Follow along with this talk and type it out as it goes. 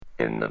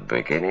In the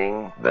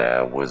beginning,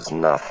 there was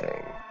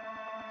nothing.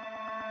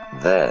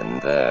 Then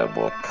there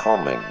were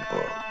comic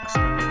books.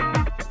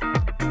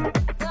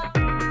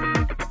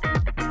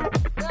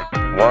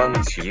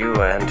 Once you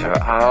enter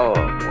our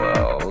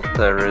world,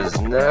 there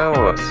is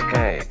no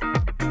escape.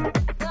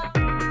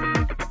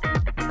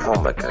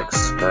 Comic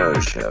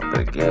exposure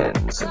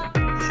begins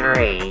in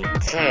 3,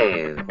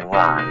 2,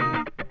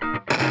 1.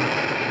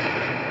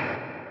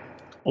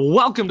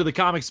 Welcome to the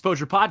Comic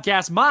Exposure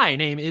Podcast. My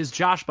name is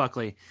Josh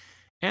Buckley,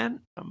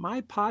 and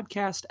my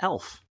podcast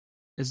elf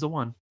is the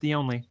one, the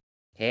only.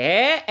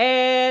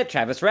 Hey,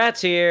 Travis Ratz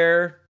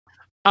here.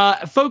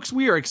 Folks,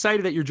 we are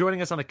excited that you're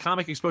joining us on the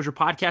Comic Exposure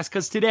Podcast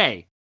because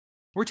today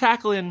we're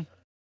tackling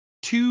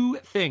two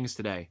things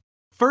today.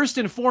 First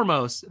and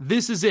foremost,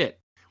 this is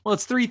it. Well,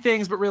 it's three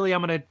things, but really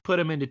I'm going to put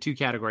them into two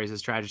categories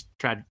as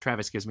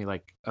Travis gives me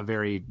like a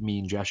very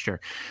mean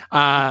gesture.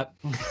 Not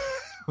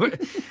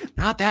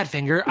that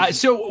finger.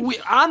 So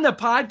on the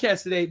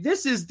podcast today,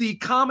 this is the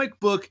comic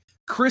book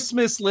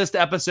Christmas list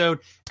episode.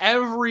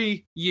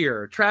 Every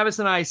year, Travis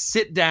and I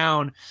sit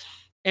down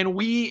and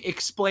we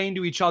explain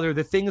to each other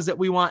the things that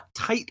we want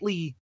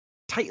tightly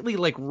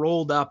like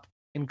rolled up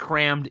and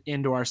crammed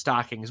into our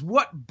stockings.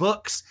 What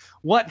books,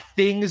 what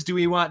things do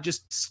we want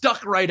just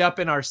stuck right up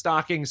in our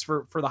stockings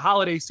for the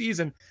holiday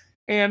season?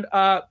 And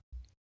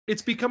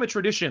it's become a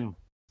tradition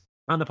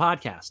on the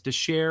podcast to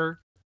share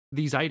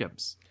these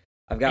items.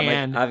 I've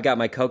got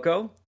my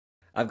cocoa.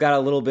 I've got a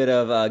little bit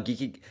of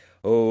geeky.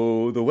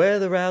 Oh, the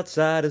weather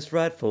outside is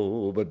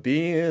frightful, but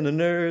being a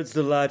nerd's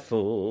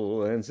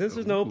delightful. And since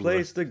there's no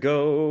place to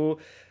go,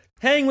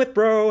 hang with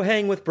bro,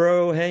 hang with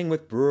bro, hang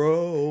with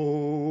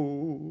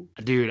bro.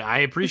 Dude, I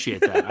appreciate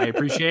that. I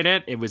appreciate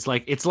it.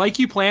 It's like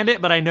you planned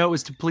it, but I know it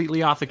was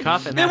completely off the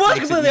cuff. And it was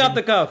completely off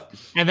the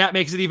cuff. And that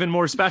makes it even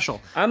more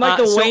special. I'm like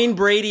the Wayne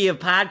Brady of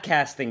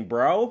podcasting,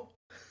 bro.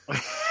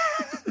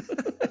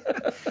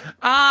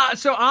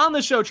 So on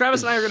the show,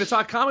 Travis and I are going to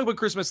talk comic book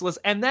Christmas list,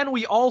 and then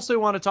we also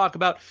want to talk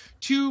about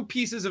two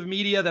pieces of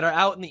media that are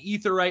out in the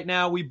ether right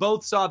now. We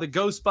both saw the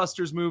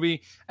Ghostbusters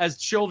movie as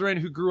children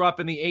who grew up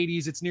in the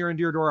 80s. It's near and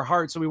dear to our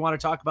heart, so we want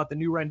to talk about the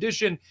new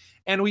rendition.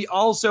 And we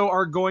also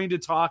are going to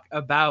talk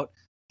about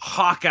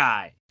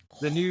Hawkeye.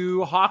 The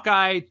new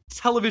Hawkeye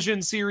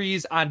television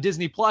series on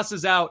Disney Plus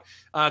is out.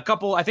 I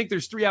think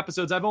there's 3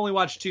 episodes. I've only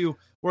watched 2.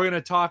 We're going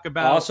to talk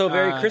about... Also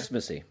very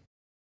Christmassy.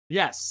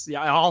 Yes.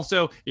 Yeah.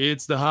 Also,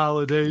 it's the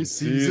holiday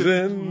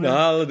season.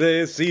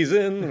 Holiday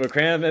season. We're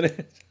cramming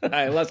it.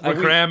 We're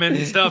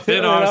cramming stuff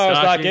in our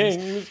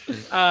stockings.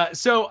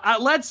 So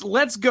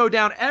let's go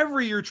down.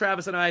 Every year,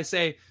 Travis and I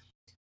say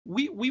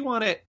we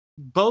want to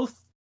both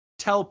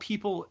tell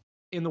people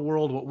in the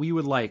world what we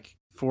would like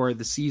for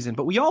the season,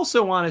 but we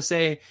also want to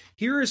say,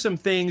 here are some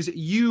things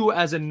you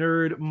as a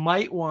nerd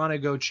might want to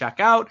go check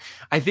out.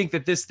 I think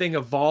that this thing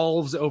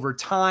evolves over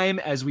time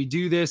as we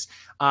do this,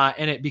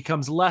 and it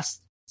becomes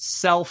less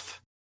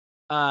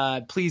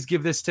please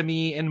give this to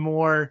me, and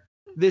more,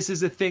 this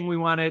is a thing we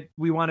want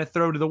to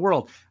throw to the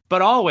world.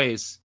 But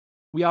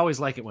we always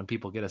like it when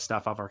people get us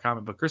stuff off our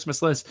comic book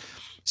Christmas list.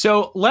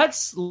 So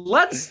let's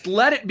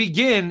let it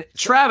begin.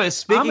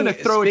 Travis, I'm going to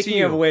throw it to you.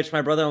 Speaking of which,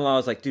 my brother-in-law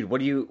was like, dude,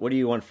 what do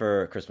you want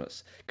for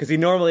Christmas? Because he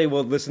normally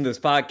will listen to this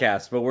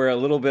podcast, but we're a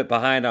little bit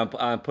behind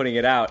on putting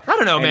it out. I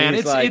don't know, man.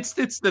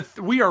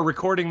 We are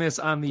recording this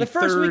on the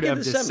 3rd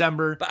of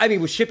December. But I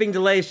mean, with shipping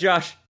delays,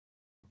 Josh.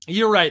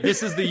 You're right.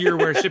 This is the year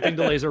where shipping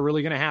delays are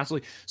really going to hassle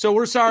you. So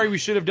we're sorry. We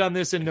should have done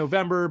this in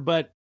November,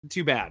 but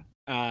too bad.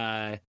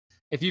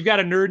 If you've got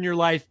a nerd in your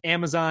life,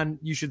 Amazon,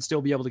 you should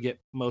still be able to get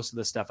most of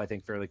this stuff, I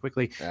think, fairly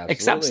quickly. Absolutely.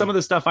 Except some of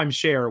the stuff I'm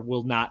sure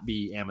will not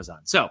be Amazon.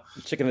 So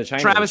chicken to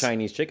China, Travis,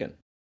 Chinese chicken.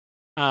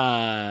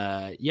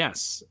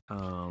 Yes.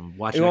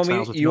 Watching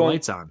X-Files with no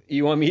lights on.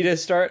 You want me to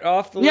start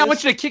off the list? Yeah, I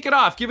want you to kick it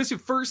off. Give us your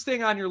first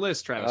thing on your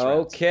list, Travis.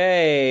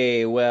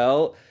 Okay,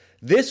 well...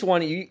 This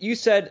one, you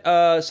said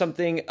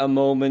something a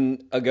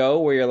moment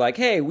ago where you're like,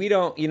 hey, we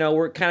don't,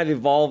 we're kind of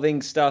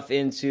evolving stuff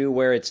into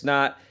where it's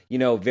not,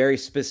 very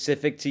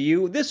specific to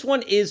you. This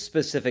one is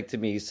specific to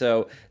me,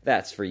 so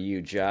that's for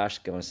you, Josh.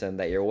 Going to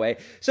send that your way.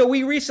 So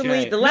we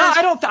recently,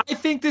 I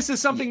think this is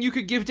something you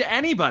could give to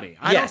anybody.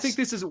 I think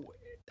this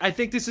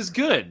is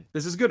good.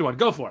 This is a good one.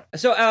 Go for it.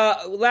 So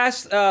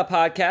last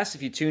podcast,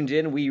 if you tuned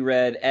in, we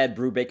read Ed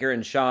Brubaker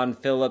and Sean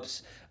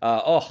Phillips.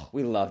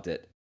 We loved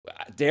it.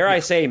 Dare I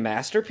say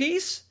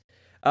masterpiece?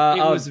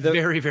 It was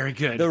very, very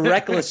good. The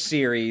Reckless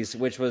series,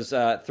 which was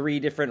 3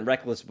 different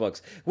Reckless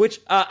books, which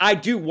I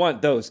do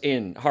want those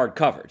in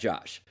hardcover,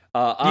 Josh,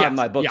 on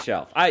my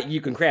bookshelf. Yeah. You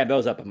can cram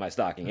those up in my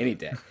stocking any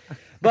day.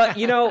 But,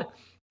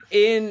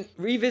 in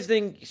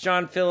revisiting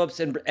Sean Phillips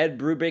and Ed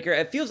Brubaker,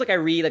 it feels like I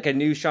read like a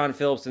new Sean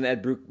Phillips and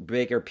Ed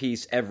Brubaker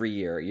piece every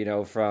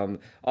year, from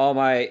All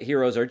My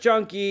Heroes Are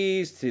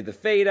Junkies to The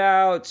Fade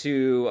Out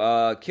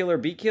to Kill or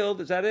Be Killed.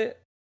 Is that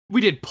it?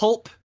 We did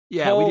Pulp.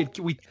 Yeah, Pulp.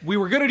 We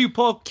were going to do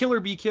Pulp, Kill or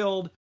Be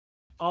Killed,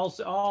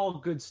 also all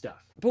good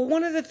stuff. But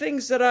one of the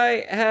things that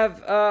I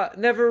have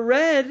never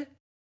read,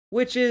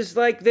 which is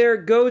like their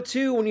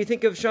go-to when you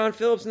think of Sean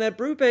Phillips and Ed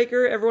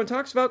Brubaker, everyone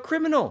talks about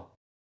Criminal.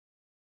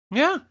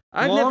 Yeah,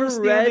 I've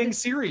never read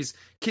series,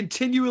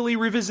 continually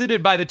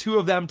revisited by the two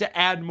of them to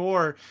add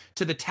more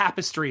to the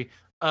tapestry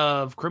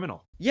of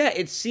Criminal. Yeah,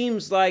 it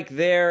seems like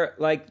they're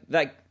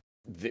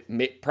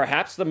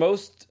perhaps the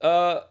most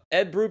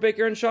Ed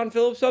Brubaker and Sean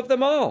Phillips of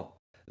them all.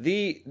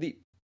 The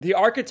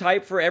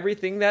archetype for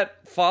everything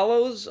that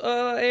follows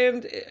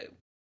and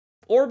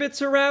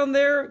orbits around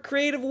their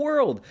creative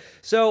world.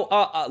 So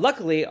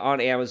luckily on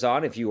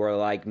Amazon, if you are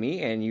like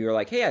me and you're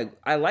like, hey,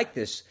 I like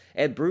this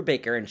Ed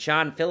Brubaker and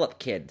Sean Phillip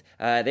kid,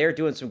 they're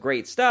doing some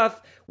great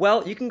stuff.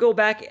 Well, you can go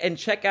back and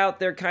check out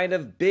their kind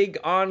of big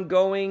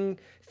ongoing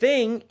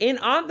thing in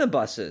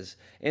omnibuses.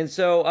 And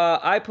so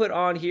I put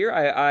on here,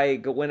 I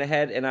went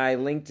ahead and I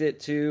linked it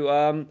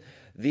to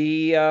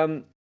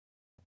the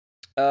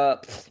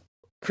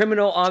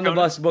Criminal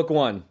Omnibus Book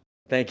 1.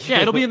 Thank you.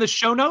 Yeah, it'll be in the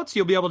show notes.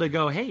 You'll be able to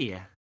go, hey,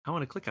 I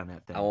want to click on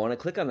that thing. I want to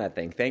click on that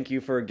thing. Thank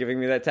you for giving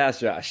me that task,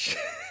 Josh.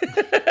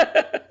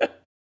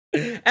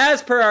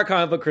 As per our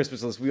comic book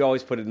Christmas list, we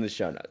always put it in the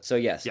show notes. So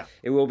yes,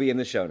 It will be in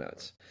the show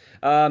notes.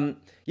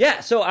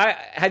 So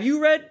have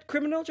you read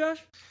Criminal,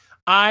 Josh?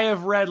 I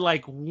have read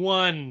like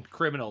one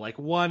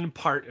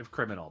part of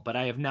Criminal, but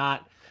I've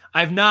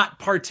not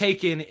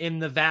partaken in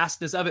the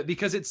vastness of it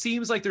because it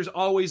seems like there's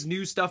always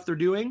new stuff they're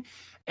doing.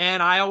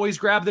 And I always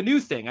grab the new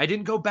thing. I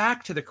didn't go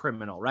back to the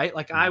Criminal, right?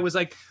 Like I was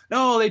like,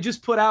 no, they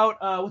just put out,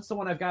 what's the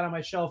one I've got on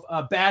my shelf?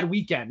 Bad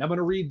Weekend. I'm going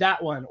to read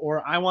that one.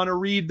 Or I want to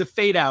read The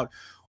Fade Out.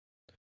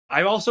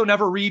 I've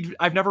never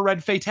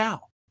read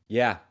Fatale.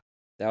 Yeah,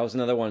 that was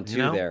another one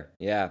too there.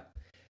 Yeah.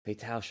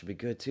 Fatale should be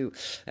good too.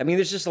 I mean,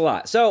 there's just a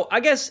lot. So I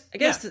guess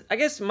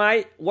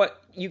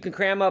what you can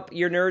cram up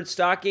your nerd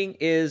stocking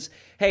is,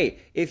 hey,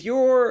 if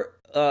your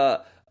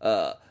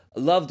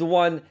loved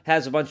one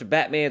has a bunch of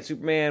Batman,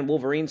 Superman,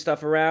 Wolverine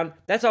stuff around,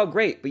 that's all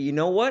great. But you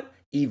know what?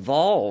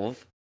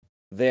 Evolve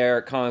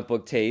their comic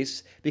book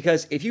tastes,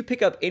 because if you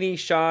pick up any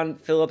Sean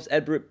Phillips,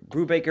 Ed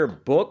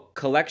Brubaker book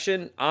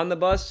collection on the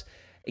bus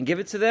and give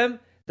it to them,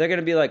 they're going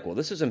to be like, well,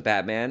 this isn't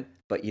Batman.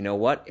 But you know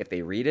what? If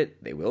they read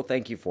it, they will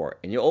thank you for it.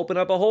 And you'll open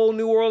up a whole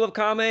new world of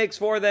comics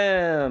for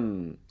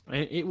them.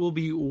 It will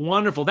be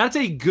wonderful. That's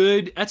a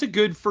good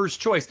first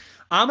choice.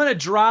 I'm gonna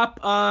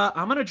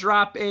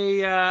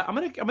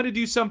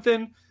do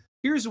something.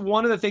 Here's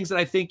one of the things that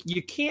I think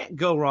you can't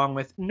go wrong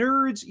with.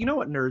 Nerds, you know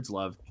what nerds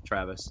love,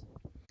 Travis?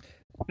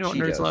 You know what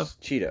nerds love?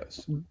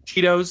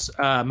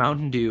 Cheetos,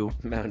 Mountain Dew.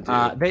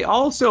 They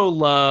also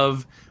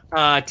love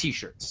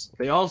t-shirts.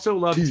 They also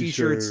love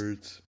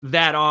t-shirts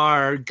that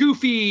are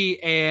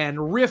goofy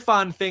and riff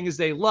on things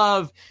they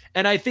love.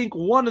 And I think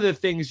one of the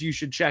things you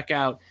should check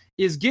out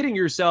is getting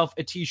yourself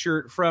a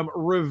t-shirt from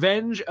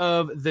Revenge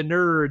of the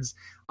Nerds.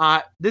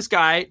 This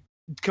guy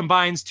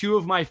combines two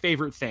of my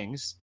favorite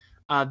things,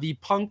 the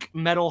punk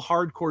metal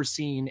hardcore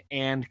scene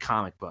and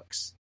comic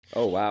books.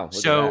 Oh, wow. Look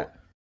so at that.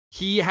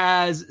 He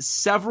has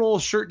several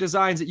shirt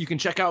designs that you can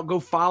check out.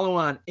 Go follow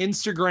on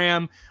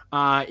Instagram.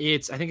 I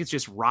think it's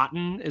just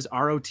Rotten, is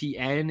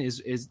ROTN,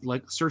 is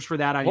like, search for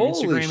that on Holy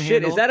Instagram shit,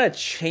 handle. Is that a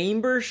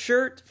Chamber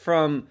shirt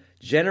from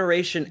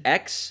Generation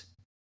X?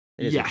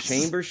 It is a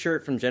Chamber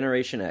shirt from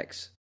Generation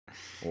X.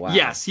 Wow.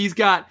 Yes, he's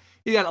got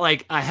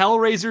like a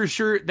Hellraiser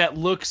shirt that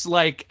looks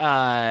like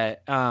why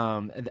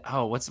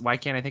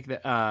can't I think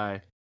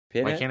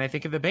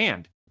of the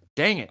band?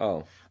 Dang it.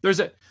 Oh. There's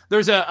a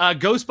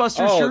Ghostbusters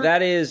shirt. Oh,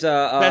 that is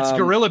that's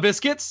Gorilla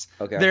Biscuits.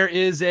 Okay. There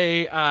is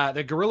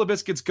the Gorilla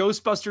Biscuits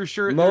Ghostbusters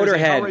shirt.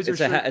 Motorhead.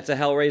 It's a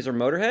Hellraiser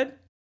Motorhead?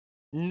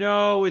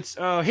 No, it's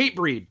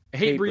Hatebreed.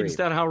 Hatebreed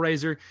instead of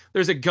Hellraiser.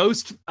 There's a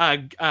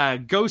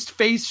Ghost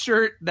Face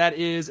shirt that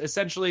is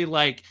essentially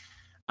like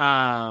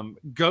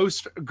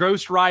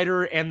Ghost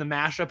Rider and the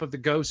mashup of the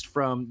Ghost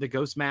from the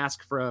Ghost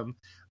mask from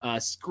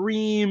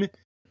Scream.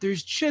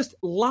 There's just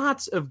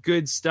lots of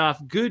good stuff,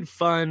 good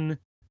fun,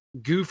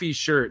 goofy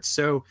shirts.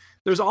 So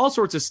there's all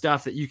sorts of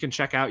stuff that you can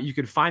check out. You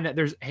can find that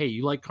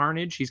you like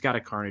Carnage? He's got a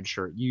Carnage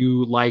shirt.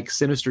 You like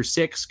Sinister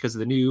Six because of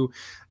the new,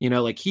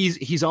 like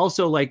he's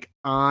also like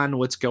on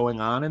what's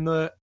going on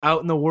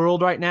out in the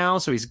world right now.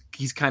 So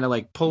he's kind of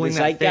like pulling the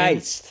that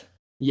zeitgeist. Thing.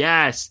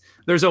 Yes.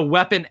 There's a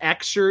Weapon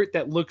X shirt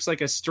that looks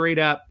like a straight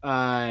up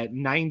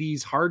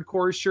 90s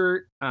hardcore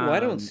shirt. I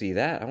don't see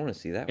that. I want to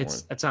see that one.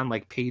 It's on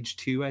like page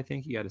 2, I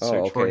think. You got to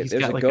search for it.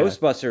 There's a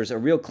Ghostbusters, a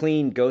real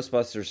clean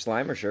Ghostbusters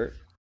Slimer shirt.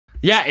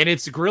 Yeah, and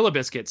it's Gorilla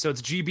Biscuits. So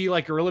it's GB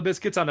like Gorilla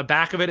Biscuits. On the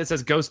back of it, it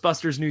says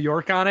Ghostbusters New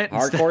York on it.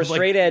 Hardcore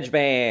straight edge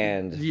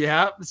band.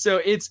 Yeah.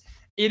 So it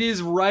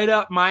is right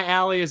up my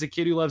alley as a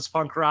kid who loves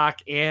punk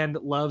rock and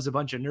loves a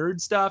bunch of nerd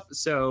stuff.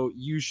 So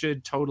you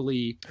should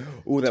totally.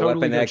 Ooh, that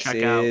Weapon X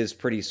is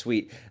pretty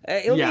sweet.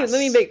 Let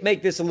me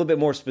make this a little bit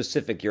more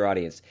specific, your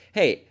audience.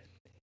 Hey,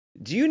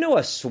 do you know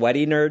a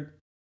sweaty nerd?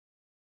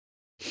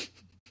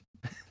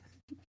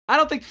 I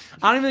don't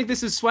even think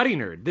this is sweaty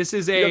nerd. You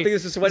don't think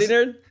this is sweaty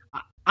nerd?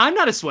 I'm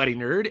not a sweaty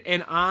nerd,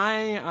 and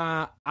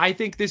I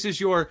think this is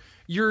your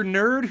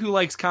nerd who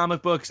likes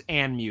comic books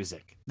and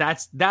music.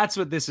 That's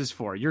what this is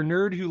for. Your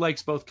nerd who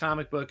likes both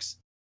comic books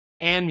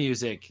and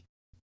music.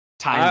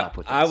 Tie up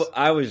with this.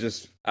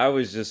 I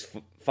was just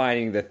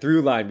finding the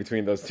through line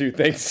between those two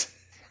things.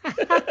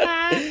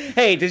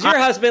 Hey, does your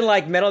husband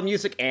like metal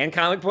music and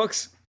comic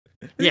books?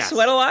 Does he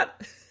sweat a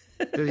lot?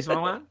 Does he sweat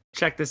a lot?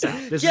 Check this out.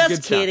 This Just is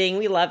good kidding. Stuff.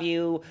 We love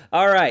you.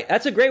 All right.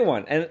 That's a great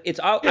one. And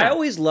I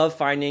always love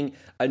finding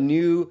a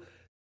new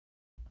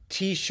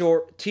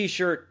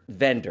t-shirt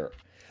vendor.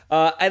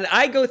 And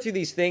I go through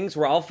these things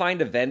where I'll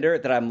find a vendor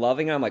that I'm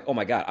loving, and I'm like, oh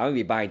my God, I'm going to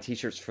be buying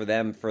t-shirts for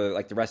them for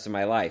like the rest of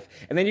my life.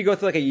 And then you go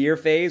through like a year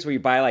phase where you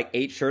buy like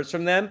 8 shirts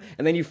from them,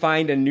 and then you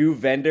find a new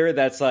vendor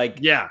that's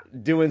like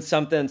doing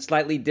something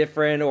slightly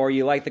different, or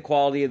you like the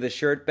quality of the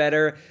shirt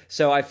better.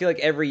 So I feel like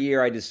every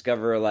year I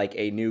discover like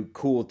a new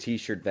cool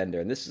t-shirt vendor,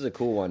 and this is a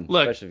cool one.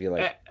 Look, especially if you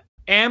like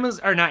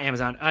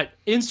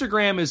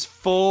Instagram is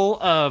full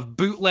of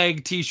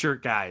bootleg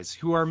t-shirt guys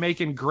who are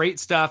making great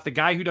stuff. The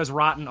guy who does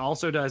Rotten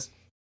also does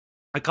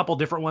a couple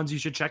different ones you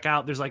should check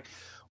out. There's like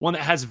one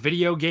that has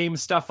video game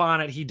stuff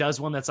on it. He does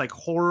one that's like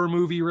horror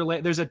movie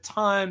related. There's a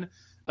ton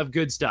of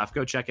good stuff.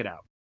 Go check it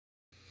out.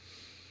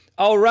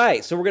 All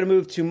right, so we're going to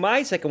move to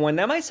my second one.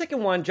 Now, my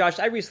second one, Josh,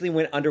 I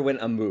recently underwent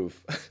a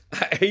move.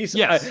 I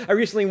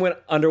recently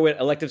underwent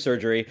elective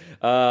surgery.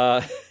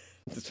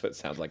 That's what it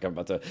sounds like. I'm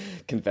about to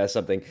confess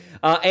something.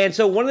 And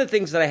so one of the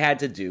things that I had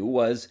to do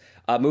was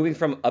moving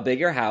from a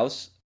bigger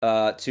house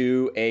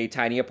to a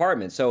tiny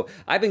apartment. So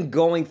I've been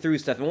going through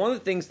stuff. And one of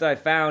the things that I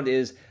found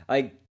is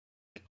like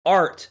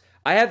art.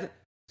 I have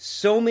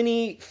so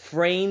many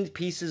framed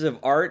pieces of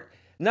art,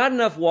 not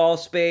enough wall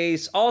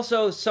space.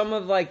 Also, some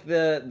of like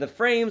the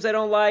frames I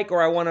don't like,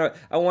 or I want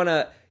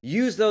to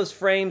use those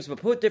frames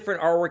but put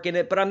different artwork in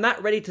it, but I'm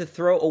not ready to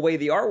throw away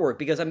the artwork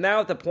because I'm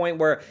now at the point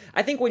where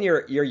I think when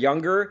you're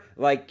younger,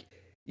 like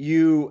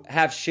you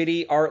have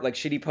shitty art, like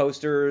shitty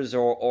posters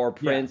or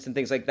prints and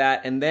things like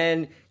that, and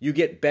then you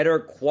get better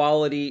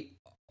quality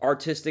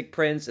artistic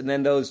prints, and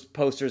then those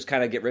posters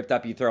kind of get ripped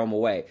up, you throw them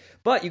away.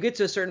 But you get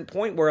to a certain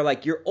point where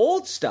like your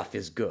old stuff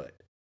is good.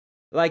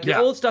 Like your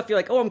old stuff, you're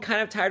like, oh, I'm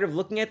kind of tired of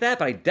looking at that,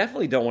 but I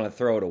definitely don't want to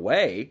throw it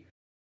away.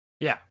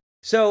 Yeah.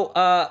 So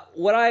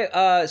what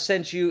I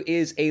sent you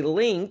is a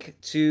link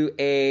to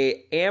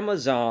a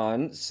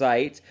Amazon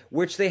site,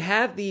 which they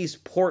have these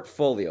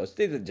portfolios.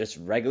 They're just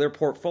regular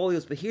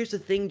portfolios, but here's the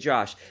thing,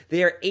 Josh.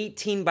 They are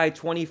 18 by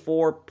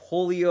 24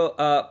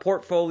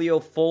 portfolio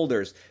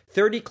folders,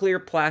 30 clear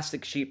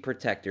plastic sheet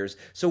protectors.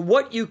 So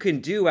what you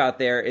can do out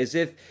there is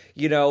if,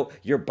 you know,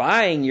 you're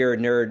buying your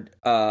nerd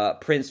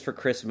prints for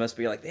Christmas,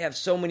 but you're like, they have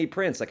so many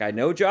prints. Like I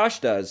know Josh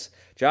does.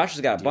 Josh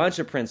has got a bunch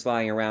of prints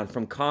lying around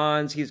from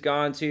cons he's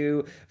gone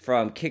to,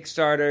 from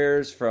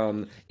Kickstarters,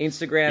 from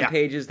Instagram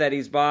pages that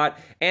he's bought.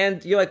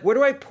 And you're like, where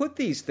do I put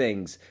these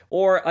things?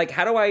 Or like,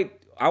 how do I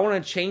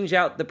want to change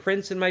out the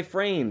prints in my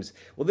frames.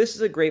 Well, this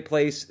is a great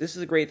place. This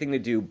is a great thing to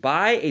do.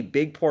 Buy a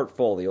big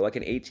portfolio, like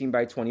an 18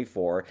 by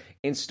 24,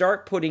 and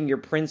start putting your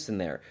prints in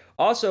there.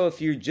 Also, if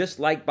you just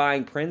like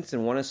buying prints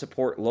and want to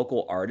support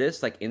local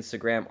artists, like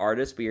Instagram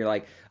artists, but you're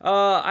like,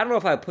 I don't know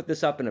if I put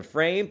this up in a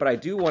frame, but I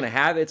do want to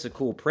have it. It's a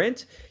cool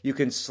print. You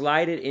can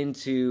slide it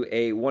into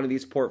one of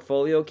these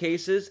portfolio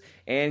cases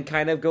and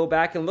kind of go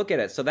back and look at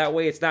it. So that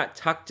way it's not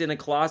tucked in a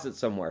closet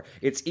somewhere.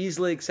 It's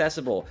easily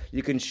accessible.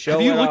 You can show it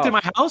off. Have you looked at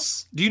my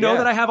house? Do you know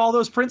that I have all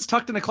those prints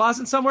tucked in a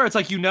closet somewhere? It's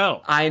like, you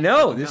know. I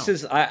know. This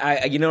is,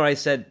 you know what I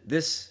said?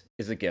 This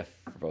is a gift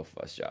for both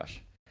of us,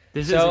 Josh.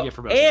 This is a gift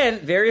for both of us.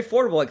 And very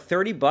affordable, like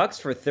 $30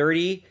 for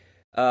 30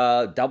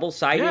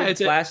 double-sided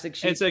plastic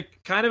sheets. It's a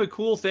kind of a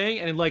cool thing.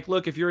 And like,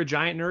 look, if you're a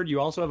giant nerd, you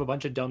also have a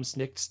bunch of dumb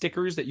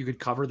stickers that you could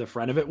cover the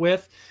front of it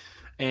with.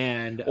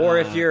 Or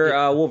if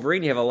you're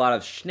Wolverine, you have a lot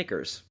of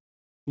Schnickers.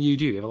 You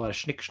do. You have a lot of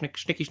schnicky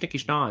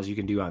schnoz you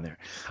can do on there.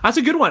 That's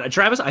a good one,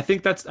 Travis. I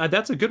think that's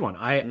a good one.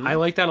 I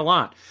like that a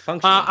lot.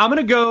 I'm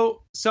gonna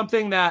go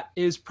something that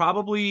is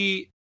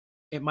probably,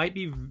 it might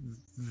be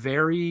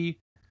very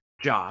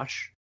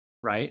Josh,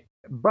 right?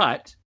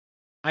 But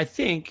I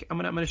think I'm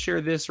gonna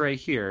share this right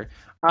here.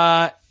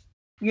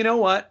 You know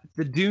what?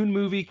 The Dune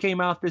movie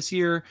came out this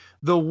year.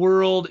 The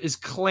world is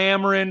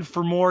clamoring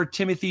for more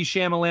Timothy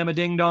Shamalama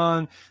Ding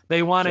Dong.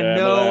 They want to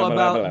know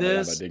about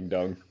this. Ding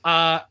dong.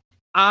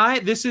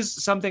 This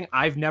is something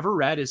I've never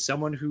read. As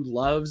someone who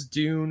loves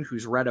Dune,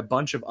 who's read a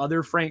bunch of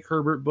other Frank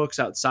Herbert books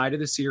outside of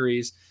the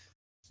series,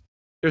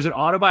 there's an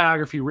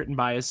autobiography written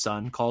by his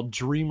son called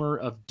Dreamer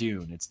of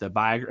Dune. It's not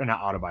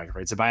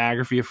autobiography. It's a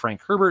biography of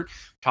Frank Herbert.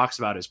 Talks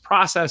about his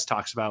process.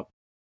 Talks about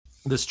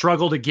the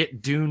struggle to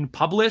get Dune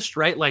published.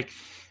 Right, like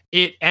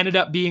it ended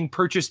up being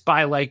purchased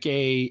by like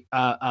a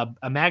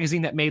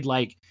magazine that made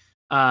like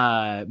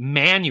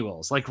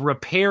manuals, like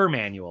repair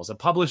manuals. A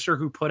publisher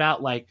who put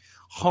out like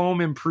home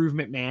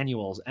improvement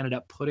manuals ended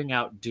up putting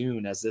out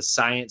Dune as this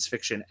science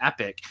fiction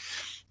epic.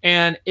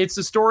 And it's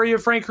the story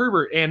of Frank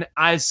Herbert. And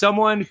as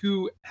someone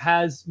who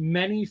has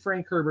many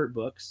Frank Herbert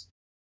books,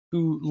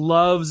 who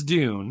loves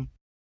Dune,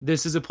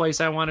 this is a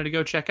place I wanted to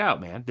go check out,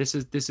 man. This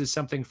is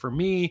something for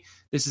me.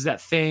 This is that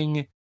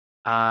thing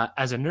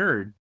as a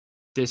nerd.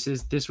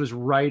 This was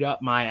right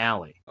up my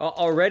alley.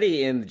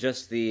 Already in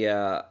just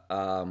the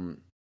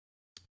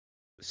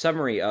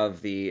summary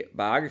of the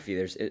biography,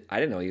 I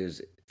didn't know he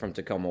was from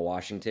Tacoma,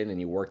 Washington, and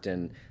he worked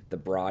in the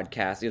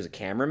broadcast. He was a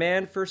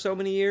cameraman for so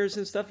many years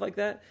and stuff like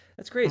that.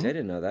 That's crazy. Mm-hmm. I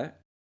didn't know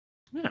that.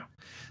 Yeah.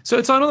 So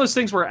it's one of those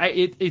things where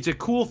it's a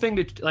cool thing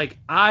to, like,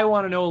 I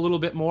want to know a little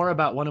bit more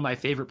about one of my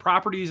favorite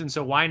properties. And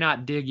so why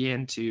not dig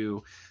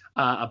into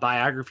a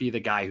biography of the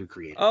guy who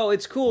created it? Oh,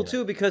 it's cool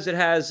too, because it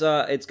has,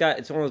 it's one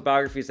of those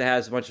biographies that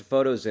has a bunch of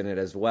photos in it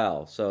as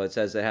well. So it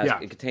says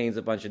it contains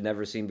a bunch of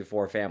never seen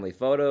before family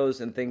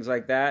photos and things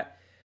like that.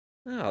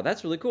 Oh,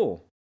 that's really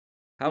cool.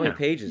 How many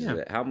pages is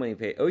it? How many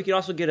pages? Oh, you can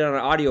also get it on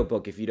an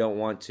audiobook if you don't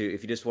want to,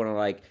 if you just want to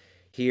like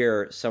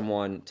hear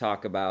someone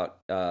talk about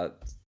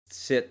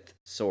Sith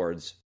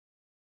swords.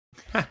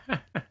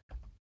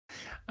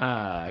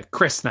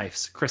 Chris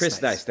Knives.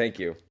 Thank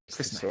you.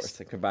 Chris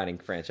Knives. Combining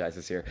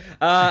franchises here.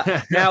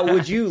 Now,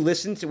 would you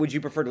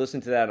prefer to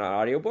listen to that on an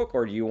audiobook,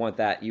 or do you want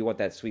that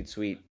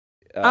sweet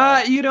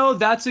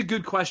that's a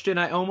good question.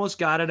 I almost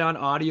got it on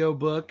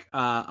audiobook.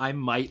 I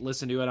might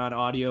listen to it on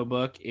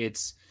audiobook.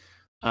 It's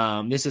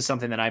this is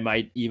something that I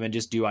might even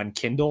just do on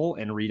Kindle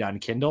and read on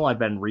Kindle. I've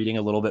been reading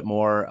a little bit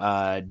more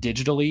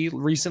digitally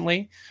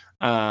recently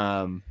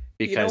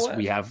because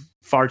we have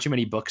far too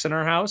many books in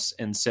our house.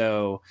 And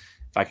so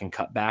if I can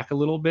cut back a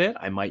little bit,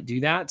 I might do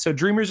that. So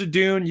Dreamers of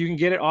Dune, you can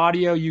get it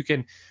audio. You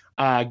can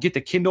get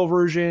the Kindle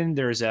version.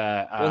 There's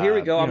well, here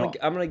we go. I'm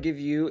going to give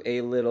you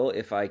a little,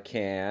 if I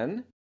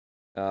can.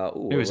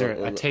 Is there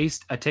a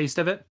taste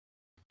of it?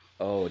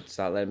 Oh, it's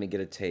not letting me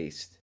get a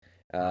taste.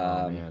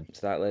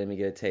 It's not letting me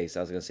get a taste.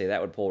 I was going to say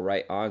that would pull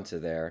right onto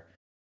there.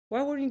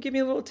 Why wouldn't you give me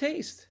a little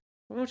taste?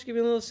 Why don't you give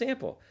me a little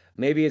sample?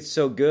 Maybe it's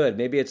so good.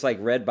 Maybe it's like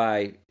read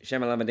by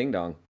Shamalama Ding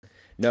Dong.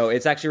 No,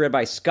 it's actually read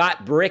by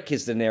Scott Brick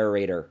is the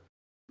narrator.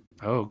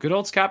 Oh, good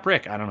old Scott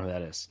Brick. I don't know who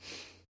that is.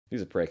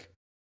 He's a prick.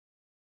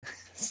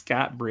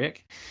 Scott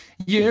Brick.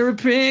 You're a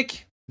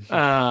prick.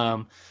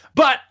 But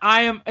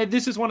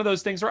this is one of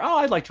those things where,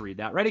 I'd like to read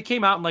that, right? It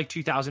came out in like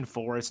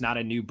 2004. It's not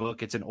a new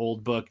book. It's an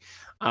old book.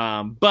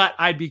 But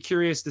I'd be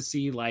curious to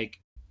see, like,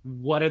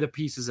 what are the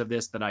pieces of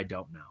this that I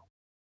don't know?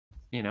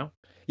 You know?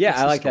 Yeah,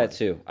 I like that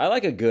too.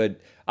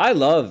 I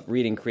love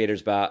reading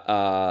creators'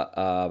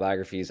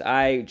 biographies.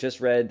 I just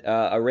read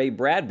a Ray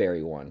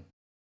Bradbury one.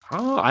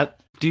 Oh,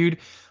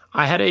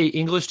 I had a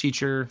English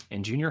teacher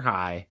in junior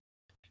high,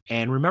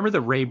 and remember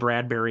the Ray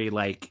Bradbury,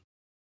 like,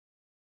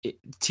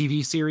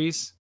 TV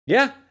series?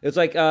 Yeah, it was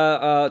like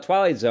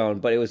Twilight Zone,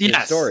 but it was his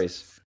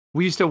stories.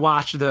 We used to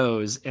watch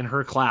those in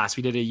her class.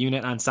 We did a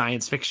unit on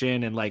science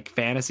fiction and like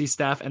fantasy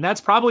stuff, and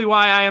that's probably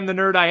why I am the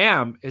nerd I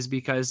am, is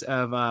because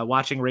of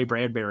watching Ray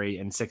Bradbury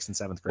in 6th and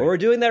 7th grade. Well, we're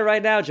doing that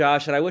right now,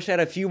 Josh, and I wish I had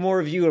a few more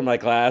of you in my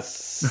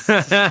class.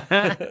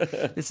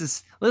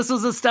 This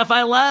was the stuff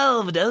I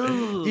loved.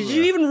 Oh. Did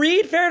you even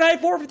read Fahrenheit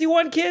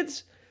 451,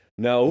 kids?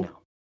 No.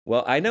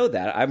 Well, I know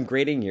that. I'm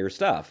grading your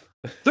stuff.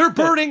 They're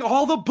burning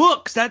all the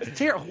books. That's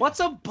terrible. What's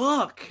a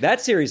book?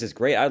 That series is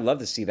great. I'd love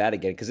to see that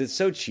again because it's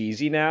so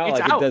cheesy now. It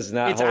does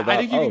not hold up. I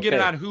think you can get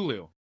it on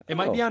Hulu. It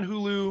might be on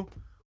Hulu,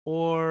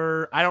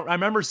 or I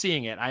remember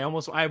seeing it. I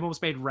almost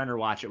made Renner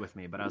watch it with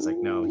me, but I was like,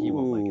 no, he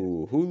won't like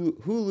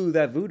it. Hulu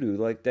that voodoo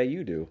like that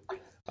you do.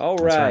 All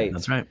right.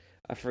 That's right.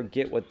 I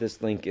forget what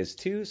this link is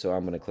to, so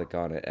I'm going to click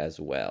on it as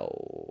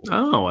well.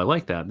 Oh, I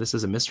like that. This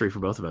is a mystery for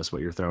both of us,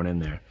 what you're throwing in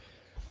there.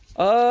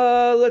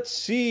 Let's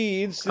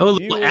see. A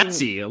little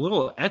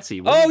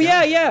Etsy. Oh,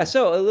 yeah.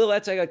 So a little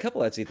Etsy. I got a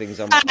couple Etsy things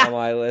on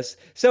my list.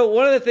 So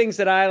one of the things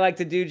that I like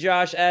to do,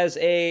 Josh, as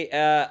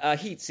a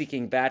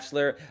heat-seeking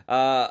bachelor,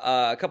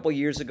 a couple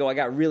years ago, I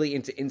got really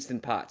into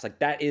Instant Pots. Like,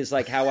 that is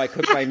like how I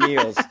cook my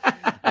meals.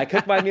 I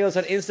cook my meals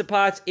on Instant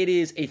Pots. It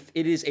is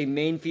a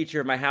main feature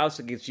of my house.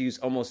 It gets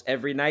used almost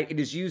every night. It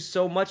is used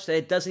so much that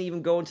it doesn't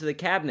even go into the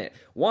cabinet.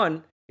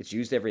 One, it's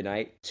used every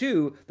night.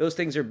 Two, those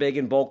things are big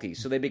and bulky,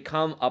 so they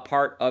become a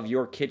part of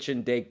your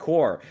kitchen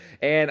decor.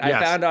 And I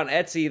found on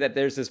Etsy that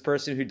there's this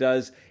person who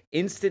does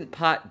Instant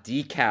Pot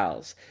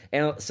decals.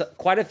 And so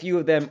quite a few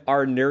of them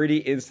are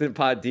nerdy Instant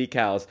Pot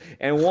decals.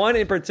 And one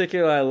in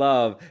particular I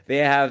love, they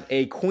have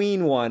a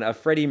Queen one, a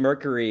Freddie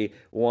Mercury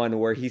one,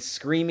 where he's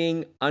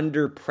screaming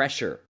under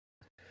pressure.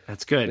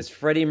 That's good. It's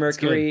Freddie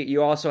Mercury.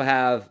 You also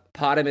have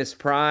Potamus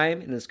Prime,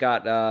 and it's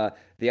got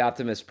the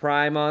Optimus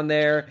Prime on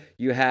there.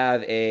 You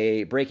have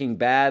a Breaking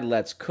Bad,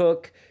 Let's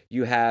Cook.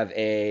 You have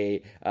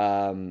a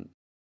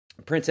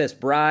Princess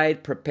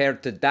Bride, Prepare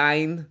to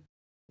Dine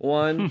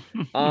one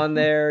on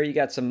there. You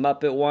got some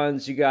Muppet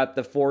ones. You got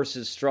The Force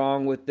is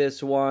Strong with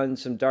this one,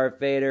 some Darth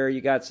Vader.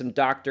 You got some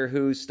Doctor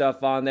Who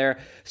stuff on there.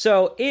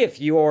 So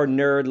if your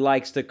nerd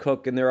likes to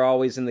cook and they're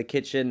always in the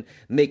kitchen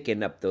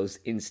making up those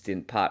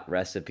Instant Pot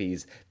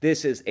recipes,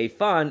 this is a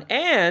fun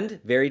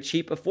and very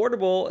cheap,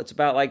 affordable. It's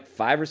about like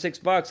 $5 or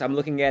 $6. I'm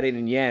looking at it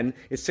in yen.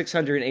 It's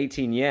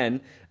 618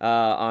 yen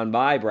on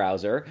my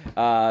browser.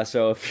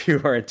 So if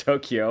you are in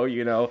Tokyo,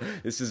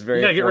 this is very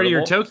affordable. You gotta get rid of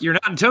your Tokyo. You're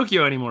not in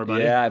Tokyo anymore,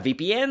 buddy. Yeah,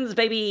 VPN. pens,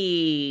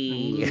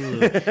 baby.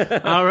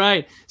 All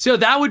right. So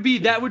that would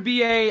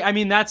be a, I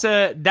mean, that's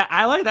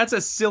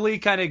a silly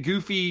kind of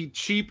goofy,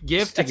 cheap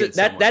gift to get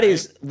someone, that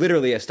is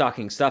literally a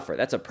stocking stuffer.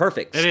 That's a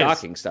perfect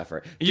stocking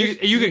stuffer.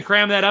 You can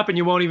cram that up and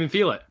you won't even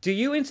feel it. Do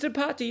you Instant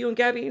Pot? Do you and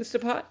Gabby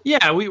Instant Pot?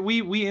 Yeah,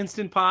 we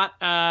Instant Pot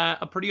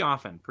pretty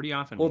often.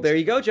 Well, there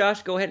you go,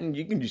 Josh. Go ahead and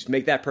you can just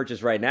make that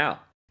purchase right now.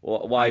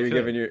 While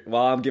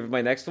I'm giving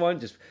my next one,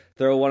 just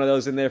throw one of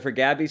those in there for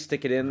Gabby,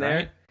 stick it in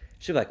there.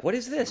 She'll be like, "What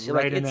is this?" You're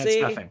right,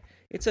 like,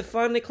 it's a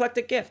fun,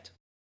 eclectic gift.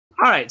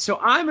 All right, so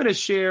I'm going to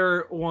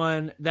share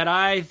one that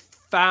I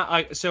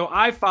found. So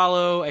I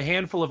follow a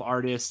handful of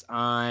artists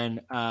on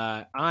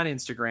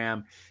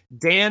Instagram.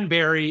 Dan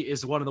Barry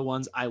is one of the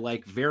ones I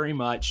like very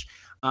much.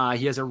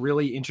 He has a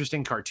really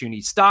interesting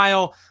cartoony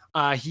style.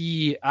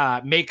 He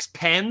makes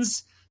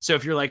pens. So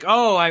if you're like,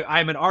 oh,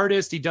 I'm an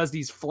artist, he does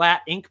these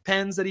flat ink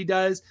pens that he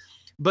does.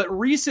 But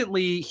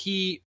recently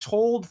he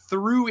told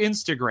through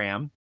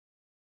Instagram,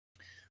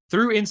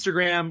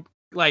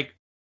 like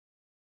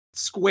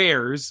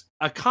squares,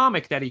 a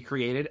comic that he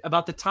created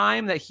about the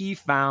time that he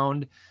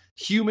found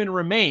human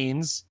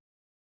remains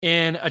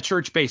in a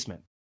church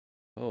basement.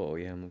 Oh,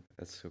 yeah,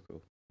 that's so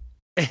cool.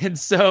 And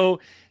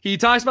so he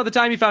talks about the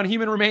time he found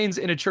human remains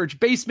in a church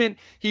basement.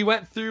 He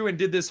went through and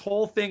did this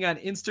whole thing on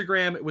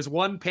Instagram. It was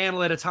one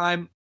panel at a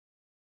time.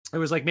 It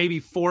was like maybe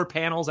 4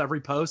 panels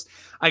every post.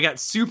 I got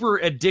super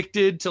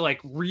addicted to like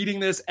reading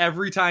this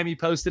every time he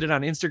posted it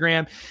on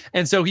Instagram.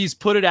 And so he's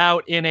put it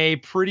out in a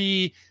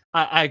pretty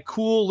a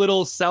cool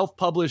little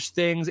self-published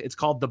things. It's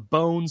called The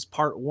Bones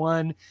Part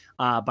 1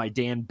 by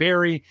Dan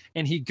Barry.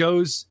 And he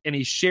goes and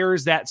he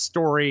shares that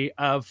story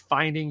of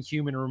finding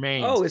human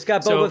remains. Oh, it's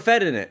got Boba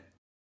Fett in it.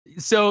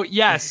 So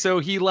yes, so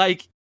he's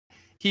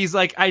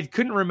like, I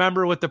couldn't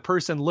remember what the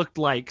person looked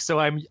like, so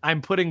I'm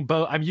using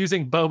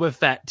Boba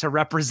Fett to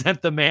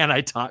represent the man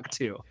I talked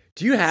to.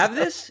 Do you have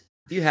this?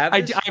 Do you have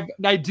this?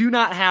 I do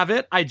not have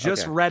it. I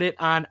just read it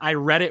I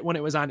read it when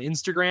it was on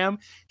Instagram.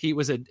 He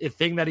was a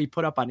thing that he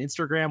put up on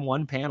Instagram,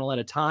 one panel at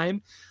a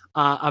time.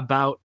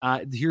 About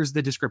here's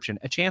the description: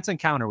 a chance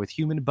encounter with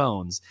human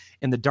bones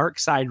in the dark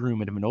side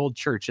room of an old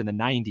church in the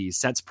 90s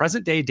sets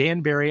present day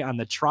Dan Barry on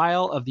the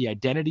trial of the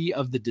identity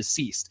of the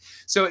deceased.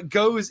 So it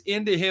goes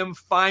into him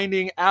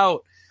finding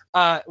out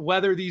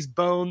whether these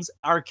bones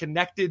are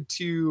connected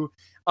to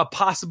a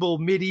possible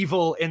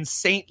medieval and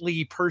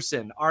saintly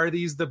person. Are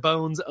these the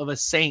bones of a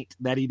saint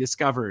that he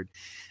discovered?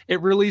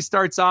 It really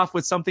starts off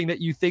with something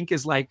that you think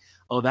is like,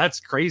 oh, that's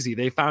crazy,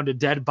 they found a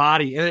dead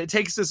body. And it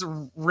takes this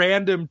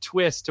random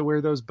twist to where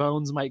those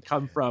bones might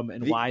come from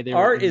and why they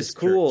art is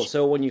cool.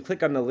 So when you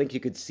click on the link, you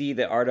could see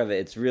the art of it.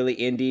 It's really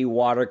indie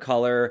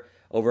watercolor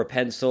over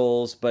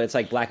pencils, but it's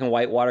like black and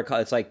white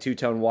watercolor. It's like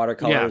 2-tone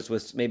watercolors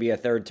with maybe a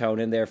third tone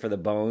in there for the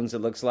bones, it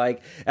looks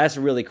like. That's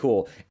really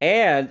cool.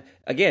 And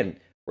again,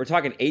 we're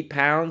talking 8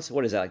 pounds.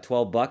 What is that, like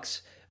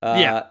 $12?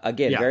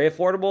 Very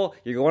affordable.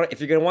 If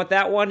you're going to want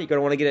that one, you're going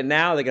to want to get it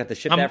now. They're going to have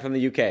to ship that from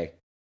the UK.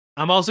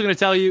 I'm also going to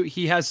tell you,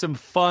 he has some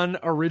fun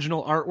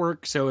original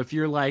artwork. So if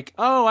you're like,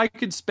 oh, I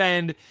could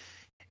spend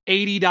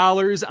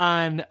 $80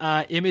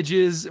 on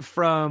images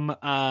from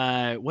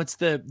what's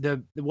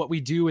the What We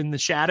Do in the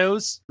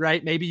Shadows,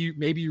 right? Maybe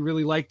you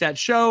really like that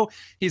show.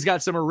 He's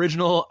got some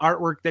original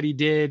artwork that he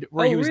did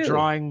where he was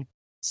drawing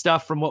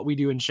stuff from What We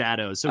Do in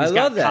Shadows. So he's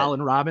got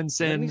Colin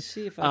Robinson. Let me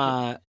see if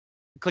I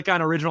click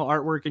on original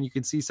artwork and you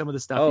can see some of the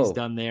stuff he's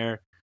done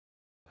there.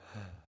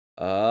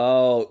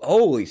 Oh,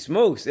 holy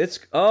smokes. That's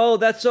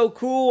so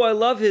cool. I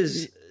love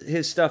his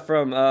stuff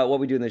from What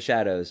We Do in the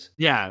Shadows.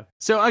 Yeah.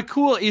 So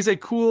he's a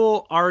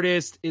cool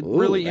artist.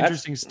 Really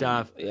interesting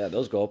stuff. Yeah,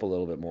 those go up a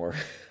little bit more.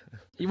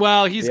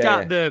 Well, he's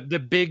got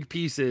the big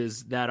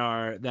pieces that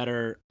are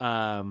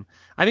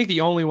I think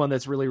the only one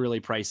that's really, really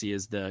pricey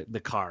is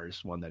the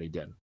Cars one that he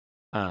did.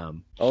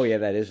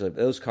 That is,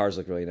 those cars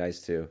look really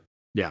nice too.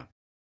 Yeah.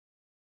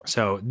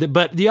 So,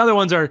 but the other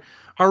ones are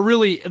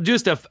really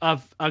just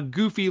a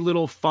goofy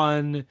little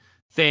fun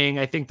thing.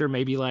 I think they're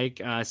maybe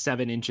like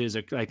 7 inches.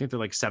 Or I think they're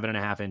like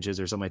 7.5 inches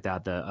or something like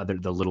that.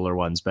 The littler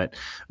ones, but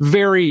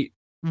very,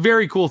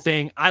 very cool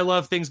thing. I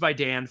love Things by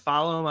Dan.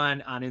 Follow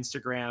him on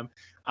Instagram.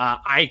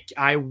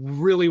 I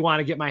really want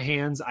to get my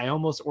hands. I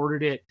almost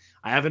ordered it.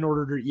 I haven't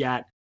ordered it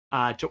yet.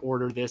 To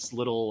order this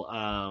little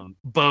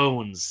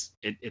Bones.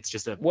 It's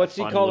just what's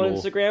he called on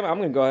Instagram? I'm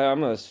gonna go ahead. I'm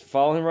gonna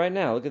follow him right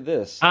now. Look at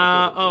this.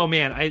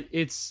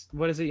 It's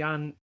what is it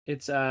on?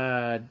 It's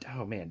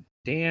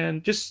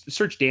Dan. Just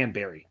search Dan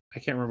Barry. I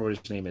can't remember what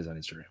his name is on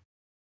Instagram.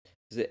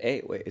 Is it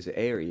A? Wait, is it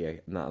A or E?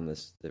 I'm not on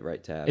the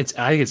right tab. I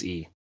think it's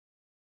E.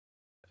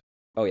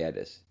 Oh yeah, it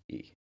is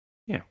E.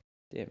 Yeah,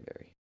 Dan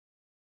Barry.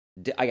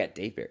 I got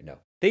Dave Barry. No.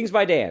 Things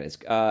by Dan.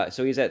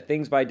 So he's at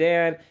Things by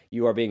Dan.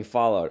 You are being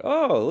followed.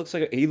 Oh, it looks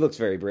like he looks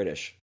very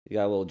British. You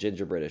got a little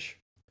ginger British.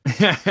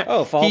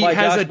 Followed by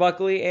Josh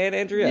Buckley and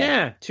Andrea.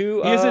 Yeah.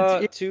 Two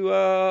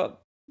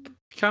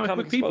comic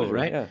book people,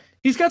 right? Yeah.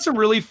 He's got some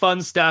really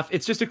fun stuff.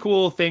 It's just a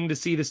cool thing to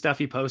see the stuff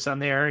he posts on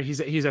there.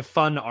 He's a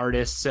fun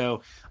artist.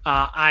 So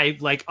I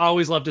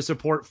always love to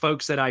support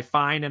folks that I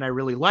find and I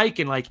really like.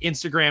 And like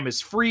Instagram is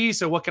free.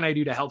 So what can I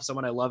do to help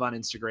someone I love on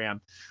Instagram?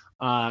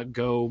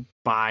 Go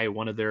buy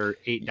one of their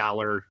 $8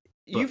 books,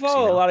 you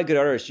follow a lot of good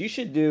artists. You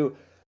should do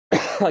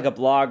like a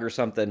blog or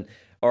something,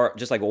 or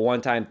just like a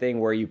one-time thing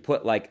where you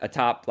put like a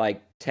top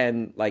like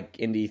 10 like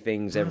indie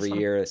things every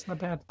year. That's not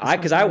bad.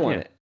 Because I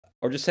want it.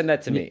 Or just send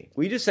that to me.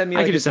 Will you just send me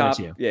like I can the just top?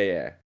 send it to you.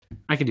 Yeah.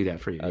 I can do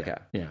that for you. Okay.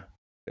 Yeah.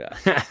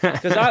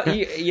 Because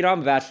I'm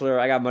a bachelor.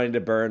 I got money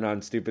to burn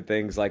on stupid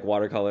things like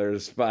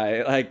watercolors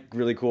by like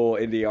really cool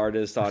indie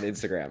artists on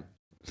Instagram.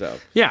 So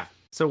yeah.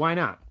 So why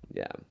not?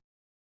 Yeah.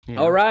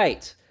 All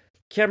right.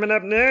 Coming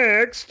up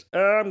next,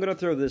 I'm gonna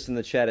throw this in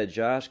the chat at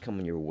Josh.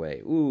 Coming your way.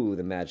 Ooh,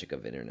 the magic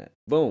of internet.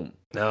 Boom.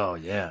 Oh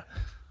yeah.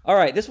 All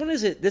right, this one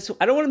is this.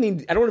 I don't want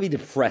to be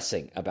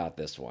depressing about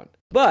this one,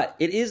 but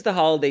it is the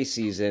holiday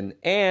season,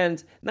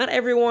 and not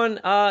everyone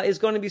is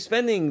going to be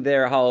spending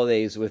their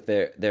holidays with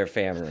their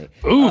family.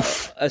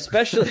 Oof,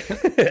 especially.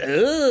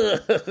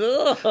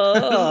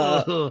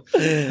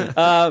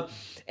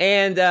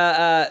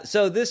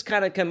 So this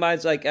kind of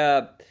combines like.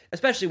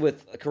 Especially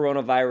with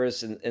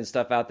coronavirus and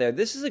stuff out there.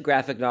 This is a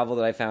graphic novel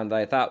that I found that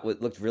I thought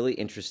looked really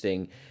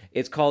interesting.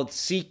 It's called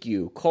Seek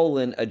You: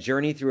 A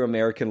Journey Through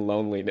American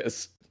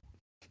Loneliness.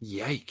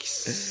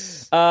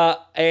 Yikes.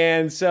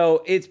 And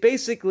so it's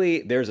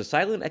basically, there's a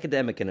silent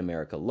epidemic in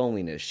America,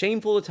 loneliness.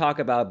 Shameful to talk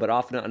about, but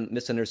often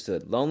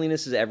misunderstood.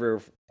 Loneliness is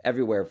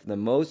everywhere, from the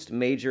most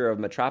major of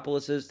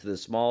metropolises to the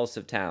smallest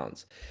of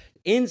towns.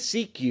 In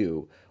Seek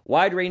You,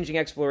 wide-ranging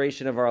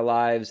exploration of our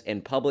lives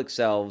and public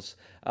selves,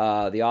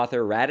 the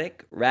author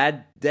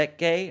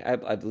Radke,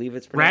 I believe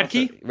it's pronounced.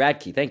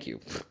 Radke, thank you.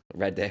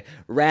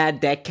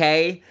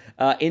 Radke,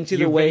 into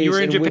the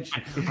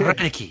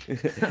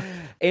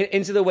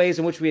ways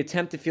in which we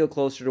attempt to feel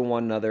closer to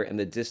one another and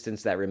the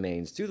distance that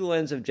remains. Through the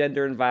lens of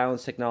gender and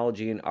violence,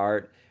 technology and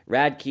art,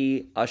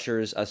 Radke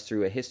ushers us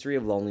through a history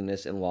of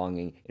loneliness and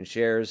longing and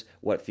shares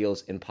what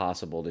feels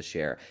impossible to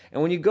share.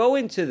 And when you go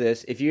into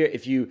this, if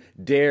you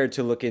dare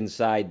to look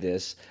inside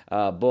this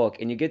book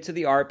and you get to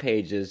the art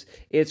pages,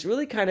 it's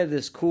really kind of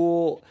this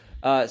cool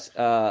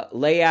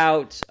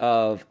layout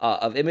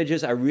of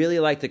images. I really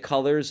like the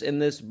colors in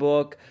this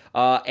book,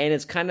 and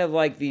it's kind of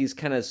like these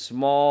kind of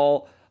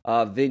small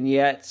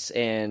vignettes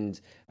and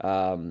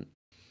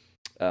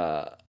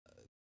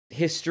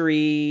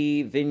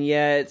history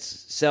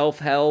vignettes,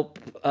 self-help,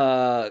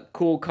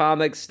 cool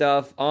comic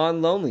stuff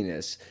on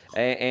loneliness,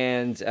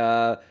 and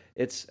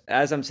it's,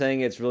 as I'm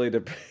saying, it's really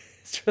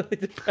it's really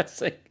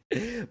depressing.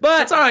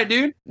 But it's all right,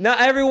 dude.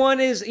 Not everyone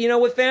is,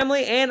 with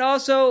family, and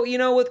also,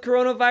 with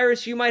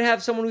coronavirus, you might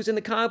have someone who's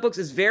into comic books.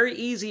 It's very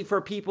easy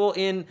for people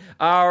in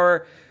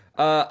our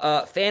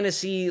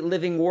fantasy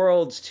living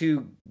worlds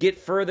to get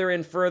further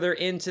and further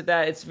into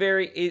that. It's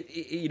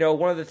very,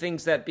 one of the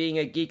things that being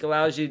a geek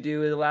allows you to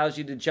do, it allows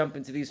you to jump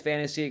into these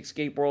fantasy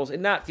escape worlds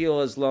and not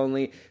feel as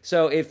lonely.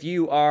 So if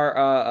you are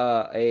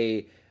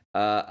a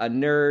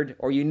nerd,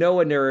 or a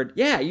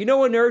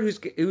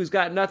nerd who's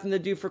got nothing to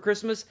do for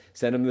Christmas,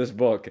 send them this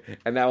book,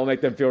 and that will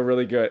make them feel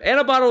really good. And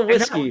a bottle of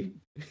whiskey.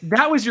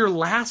 That was your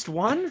last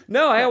one?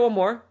 No, I have one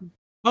more.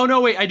 Oh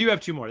no, wait, I do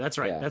have two more. That's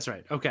right. Yeah. That's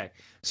right. Okay.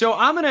 So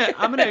I'm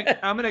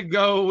gonna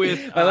go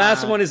with my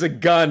last one is a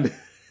gun.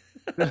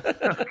 Oh,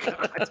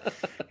 God.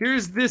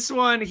 Here's this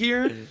one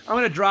here. I'm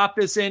gonna drop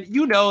this in.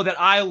 You know that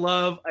I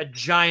love a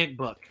giant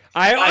book.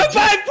 I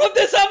put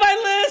this on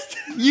my list.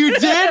 You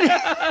did?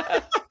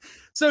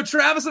 So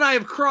Travis and I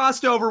have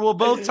crossed over. We'll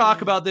both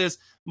talk about this.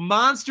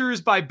 Monsters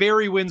by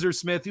Barry Windsor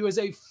Smith, who is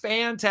a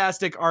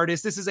fantastic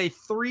artist. This is a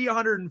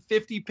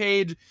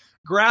 350-page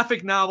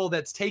graphic novel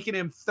that's taken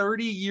him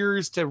 30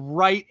 years to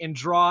write and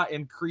draw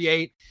and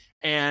create.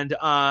 And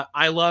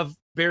I love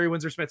Barry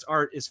Windsor Smith's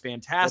art is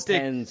fantastic. The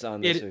pens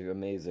on this are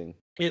amazing.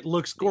 It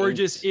looks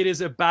gorgeous. It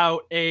is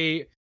about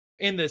in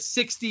the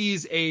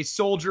 60s, a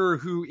soldier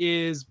who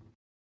is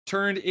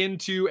turned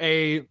into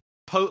a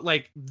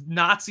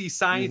Nazi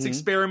science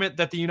experiment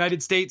that the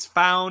United States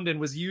found and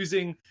was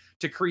using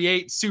to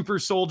create super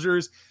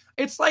soldiers.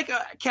 It's like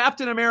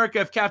Captain America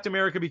if Captain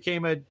America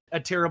became a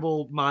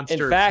terrible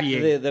monster. In fact,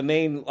 the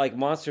main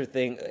monster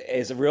thing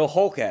is a real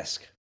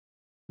Hulk-esque.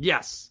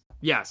 Yes.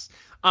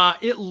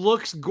 It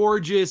looks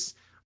gorgeous,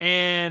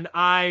 and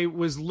I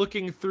was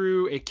looking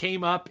through. It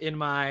came up in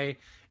my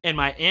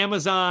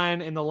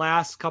Amazon in the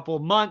last couple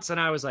of months, and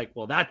I was like,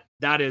 well,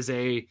 that is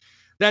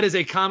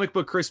a comic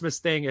book Christmas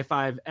thing if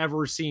I've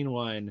ever seen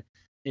one.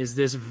 Is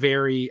this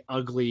very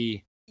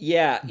ugly?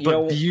 Yeah,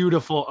 but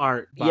beautiful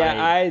art.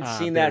 I had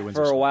seen that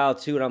for a while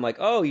too, and I'm like,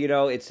 oh,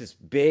 it's this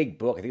big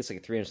book. I think it's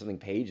like 300-something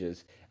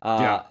pages.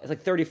 It's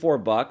like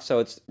 $34, so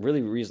it's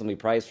really reasonably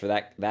priced for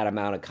that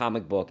amount of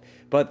comic book.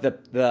 But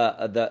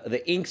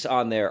the inks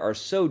on there are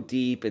so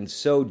deep and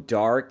so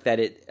dark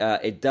that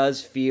it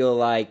does feel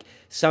like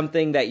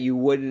something that you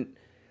wouldn't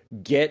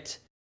get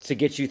to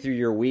get you through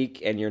your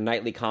week and your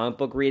nightly comic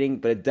book reading.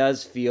 But it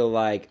does feel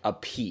like a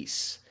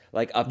piece,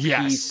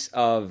 piece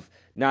of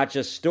not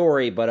just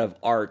story, but of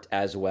art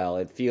as well.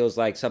 It feels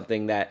like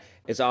something that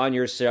is on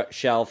your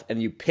shelf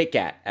and you pick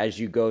at as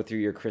you go through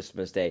your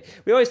Christmas day.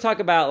 We always talk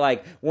about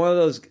like one of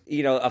those,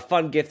 a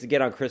fun gift to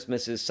get on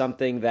Christmas is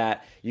something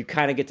that you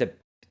kind of get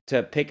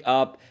to pick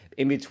up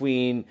in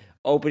between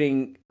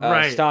opening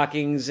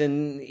stockings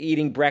and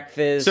eating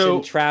breakfast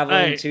and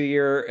traveling to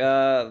your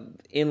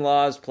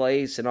in-laws'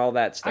 place and all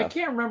that stuff. I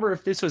can't remember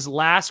if this was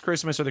last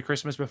Christmas or the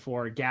Christmas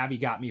before. Gabby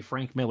got me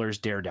Frank Miller's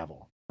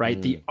Daredevil,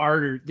 right? The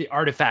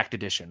artifact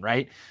edition,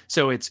 right?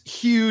 So it's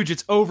huge,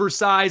 it's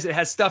oversized, it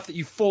has stuff that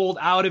you fold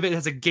out of it, it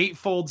has a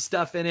gatefold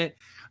stuff in it.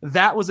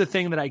 That was a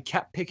thing that I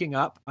kept picking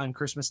up on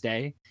Christmas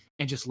Day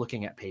and just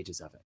looking at pages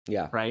of it.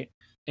 Yeah. Right?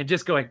 And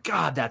just going,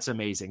 God, that's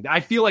amazing. I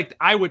feel like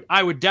I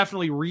would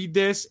definitely read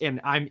this,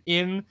 and I'm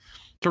in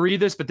to read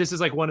this, but this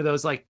is like one of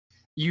those, like,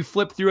 you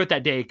flip through it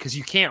that day because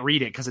you can't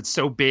read it because it's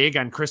so big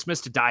on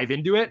Christmas to dive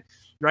into it,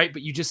 right?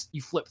 But you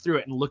flip through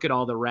it and look at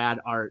all the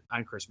rad art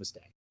on Christmas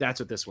Day. That's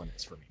what this one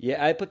is for me.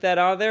 Yeah, I put that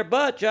on there,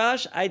 but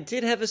Josh, I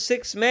did have a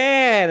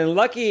 6-man, and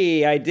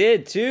lucky I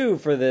did too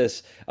for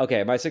this.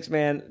 Okay, my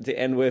 6-man to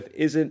end with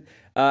isn't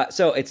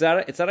so it's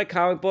not a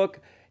comic book.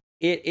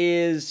 It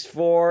is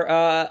for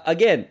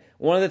again,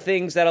 one of the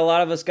things that a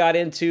lot of us got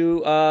into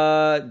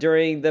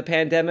during the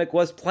pandemic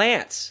was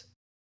plants.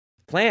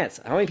 Plants.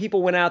 How many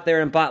people went out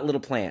there and bought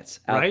little plants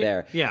out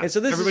there? Yeah. And so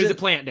everybody's a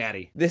plant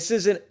daddy. This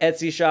is an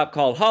Etsy shop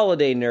called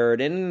Holiday Nerd.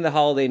 And in the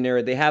Holiday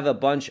Nerd, they have a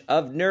bunch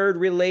of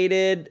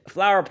nerd-related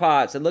flower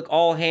pots that look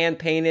all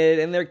hand-painted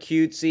and they're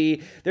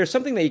cutesy. There's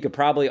something that you could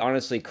probably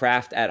honestly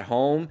craft at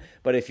home.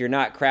 But if you're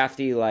not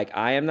crafty like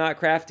I am not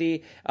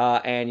crafty,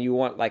 and you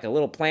want like a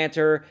little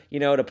planter,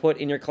 to put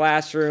in your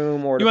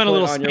classroom or you want a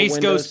little on Space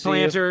Ghost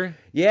planter.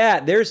 Yeah,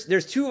 there's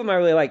two of them I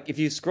really like. If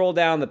you scroll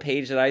down the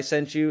page that I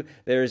sent you,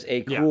 there's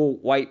a cool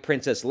white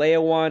Princess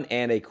Leia one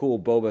and a cool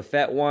Boba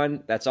Fett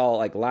one. That's all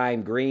like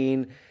lime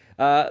green.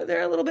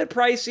 They're a little bit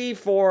pricey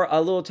for a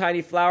little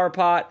tiny flower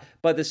pot,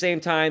 but at the same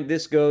time,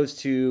 this goes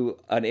to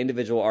an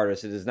individual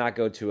artist. It does not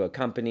go to a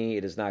company.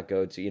 It does not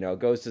go to, it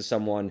goes to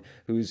someone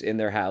who's in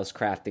their house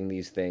crafting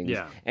these things.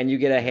 Yeah. And you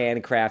get a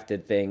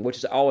handcrafted thing, which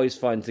is always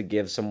fun to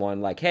give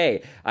someone like,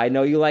 hey, I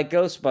know you like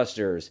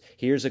Ghostbusters.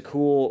 Here's a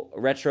cool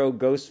retro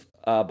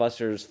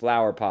Ghostbusters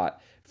flower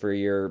pot for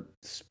your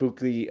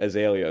spooky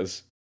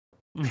azaleas.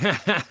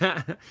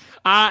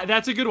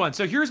 That's a good one.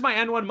 So here's my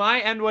end one. My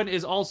end one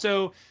is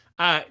also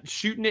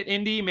shooting it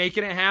indie,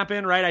 making it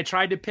happen, right? I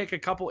tried to pick a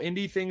couple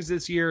indie things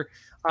this year.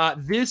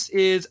 This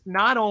is,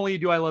 not only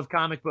do I love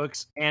comic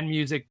books and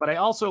music, but I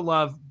also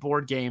love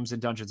board games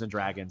and Dungeons and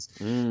Dragons.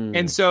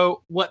 And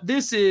so what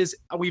this is,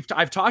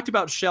 I've talked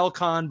about Shell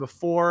Con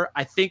before.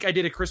 I think I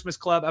did a Christmas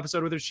Club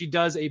episode with her. She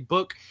does a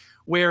book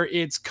where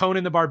it's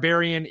Conan the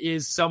Barbarian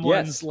is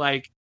someone's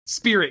like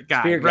spirit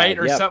guide, right?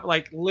 Or something,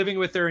 like living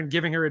with her and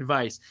giving her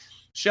advice.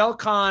 Shell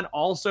Con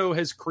also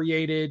has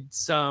created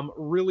some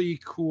really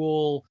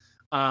cool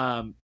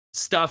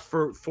stuff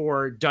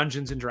for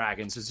Dungeons and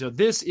Dragons. And so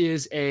this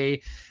is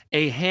a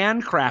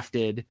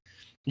handcrafted,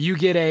 you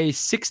get a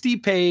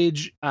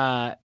 60-page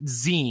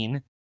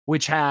zine,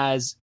 which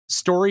has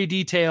story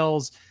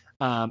details,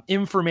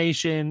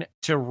 information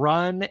to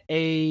run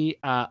a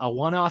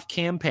one-off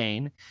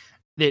campaign.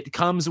 That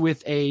comes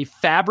with a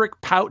fabric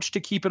pouch to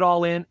keep it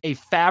all in, a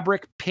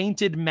fabric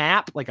painted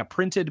map, like a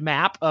printed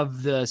map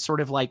of the sort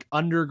of like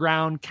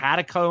underground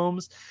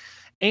catacombs,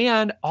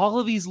 and all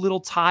of these little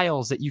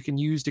tiles that you can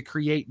use to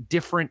create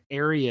different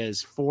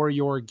areas for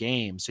your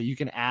game. So you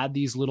can add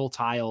these little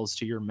tiles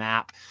to your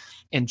map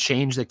and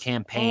change the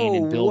campaign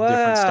and build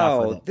different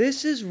stuff with it.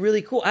 This is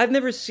really cool. I've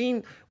never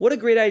seen, what a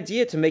great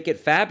idea to make it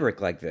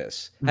fabric like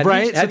this.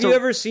 Have you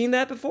ever seen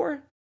that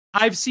before?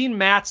 I've seen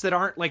mats that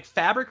aren't like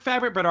fabric,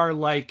 but are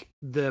like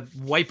the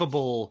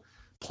wipeable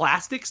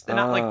plastics. They're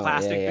not like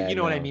plastic, but you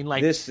know what I mean?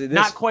 Like this,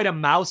 not quite a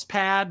mouse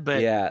pad,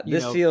 but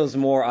this feels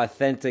more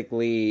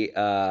authentically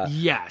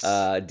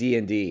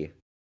D&D.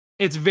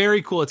 It's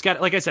very cool. It's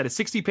got, like I said, a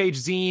 60-page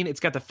zine. It's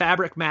got the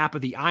fabric map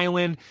of the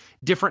island,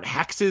 different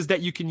hexes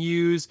that you can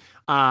use,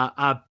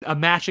 a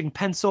matching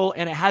pencil,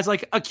 and it has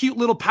like a cute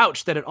little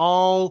pouch that it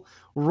all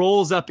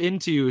rolls up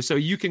into. So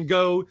you can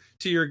go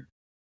to your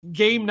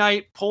game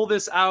night, pull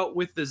this out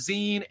with the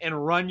zine,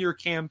 and run your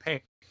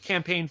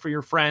campaign for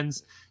your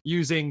friends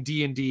using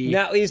D&D.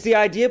 Now, is the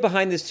idea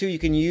behind this too, you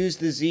can use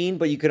the zine,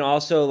 but you can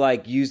also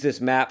like use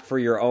this map for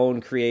your own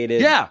creative?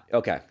 Yeah.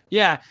 Okay.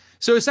 Yeah.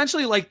 So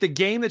essentially, like, the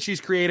game that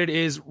she's created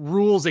is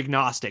rules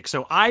agnostic.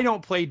 So I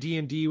don't play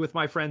D&D with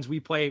my friends. We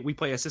play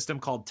a system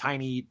called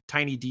Tiny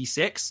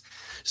D6.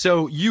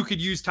 So you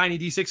could use Tiny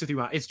D6 if you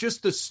want. It's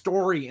just the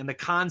story and the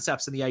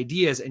concepts and the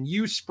ideas, and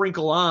you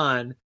sprinkle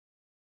on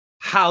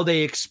how they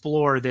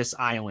explore this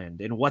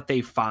island and what they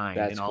find.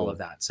 That's and all of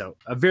that. So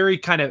a very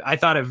kind of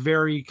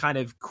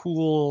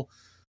cool,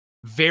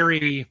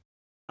 very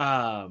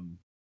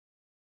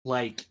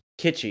like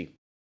kitschy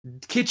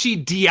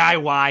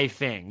DIY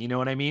thing. You know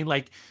what I mean?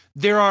 Like,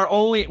 there are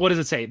only, what does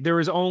it say? There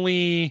is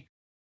only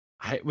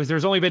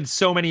There's only been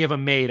so many of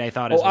them made. I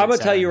thought. I'm gonna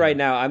tell you right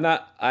now. I'm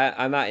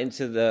not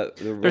into the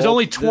There's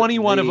only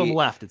 21 of them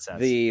left. It says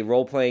the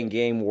role playing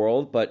game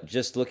world, but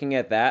just looking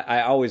at that,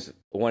 I always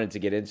wanted to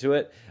get into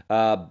it.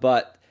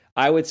 But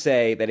I would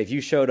say that if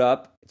you showed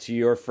up to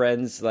your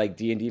friends like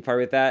D&D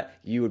party with that,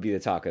 you would be the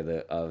talk of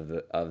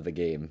the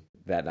game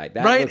that night.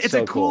 That right? Looks it's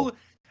so a cool.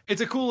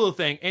 It's a cool little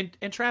thing.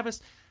 And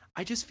Travis,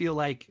 I just feel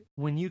like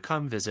when you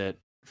come visit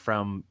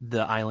from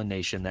the island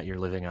nation that you're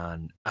living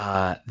on,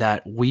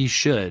 that we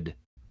could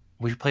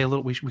play a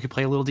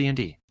little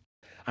D&D.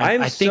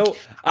 I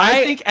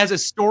think as a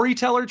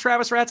storyteller,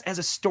 Travis Ratz, as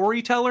a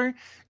storyteller,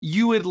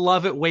 you would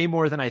love it way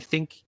more than I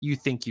think you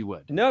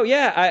would. No,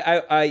 yeah,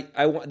 I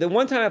the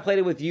one time I played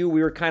it with you,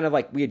 we were kind of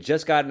like we had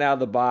just gotten out of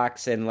the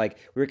box and like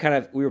we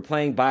were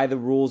playing by the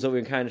rules, that we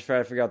were kind of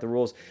trying to figure out the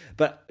rules.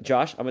 But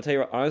Josh, I'm gonna tell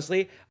you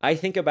honestly, I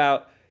think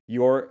about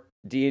your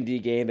D&D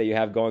game that you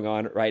have going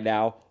on right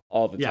now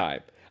all the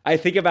time. I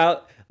think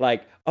about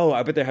like, oh,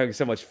 I bet they're having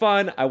so much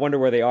fun. I wonder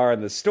where they are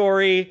in the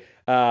story.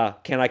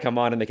 Can I come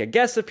on and make a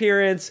guest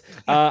appearance?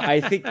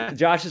 I think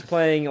Josh is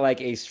playing like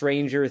a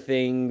Stranger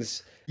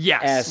Things.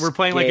 Yes, we're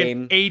playing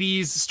game. Like an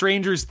 80s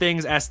Stranger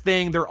Things-esque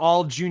thing. They're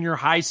all junior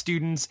high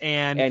students,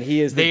 and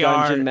he is the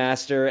dungeon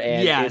master,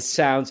 and it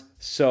sounds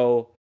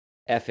so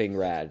effing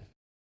rad.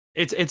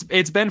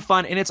 It's been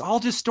fun, and it's all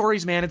just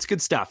stories, man. It's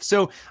good stuff.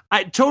 So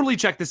I totally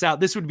check this out.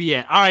 This would be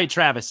it. All right,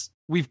 Travis,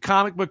 we've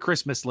comic book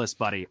Christmas list,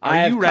 buddy. I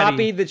have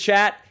copied the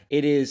chat.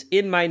 It is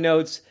in my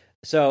notes.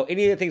 So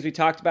any of the things we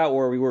talked about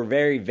where we were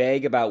very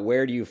vague about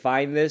where do you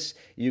find this,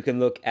 you can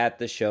look at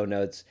the show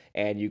notes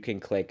and you can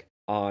click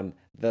on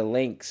the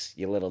links,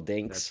 you little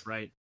dinks.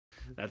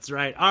 That's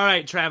right. All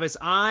right, Travis,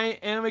 I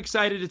am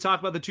excited to talk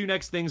about the two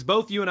next things.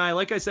 Both you and I,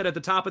 like I said at the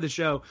top of the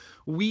show,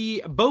 we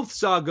both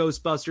saw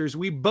Ghostbusters.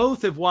 We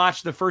both have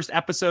watched the first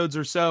episodes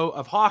or so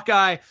of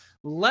Hawkeye.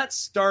 Let's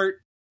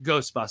start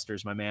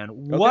Ghostbusters, my man.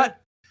 Okay. What?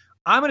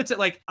 I'm going to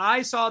like,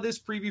 I saw this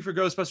preview for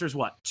Ghostbusters,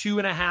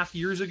 2.5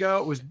 years ago?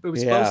 It was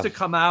supposed to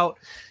come out.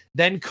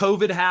 Then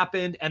COVID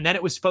happened, and then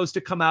it was supposed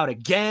to come out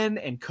again,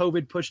 and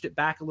COVID pushed it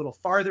back a little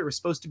farther. It was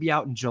supposed to be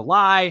out in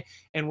July,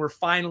 and we're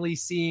finally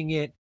seeing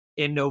it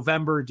in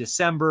November,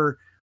 December.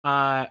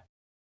 I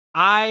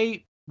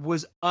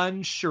was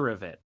unsure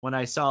of it when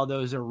I saw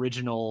those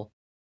original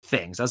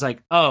things. I was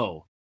like,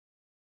 oh,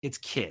 it's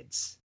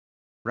kids,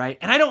 right?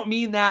 And I don't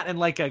mean that in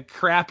like a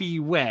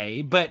crappy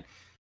way, but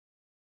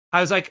I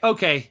was like,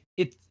 okay,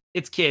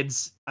 it's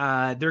kids.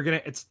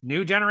 It's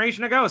new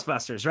generation of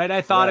Ghostbusters, right?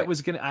 I thought it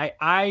was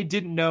I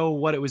didn't know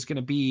what it was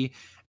gonna be,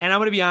 and I'm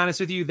gonna be honest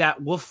with you.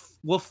 That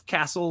Wolf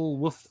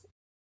Castle,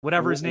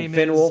 whatever his name is,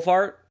 Finn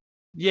Wolfhard.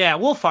 Yeah,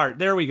 Wolfhard.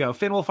 There we go,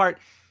 Finn Wolfhard.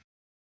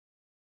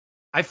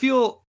 I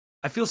feel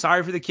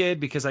sorry for the kid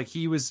because like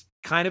he was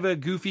kind of a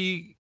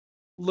goofy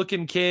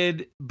looking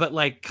kid, but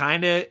like he's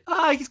kind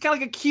of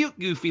like a cute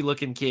goofy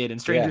looking kid in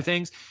Stranger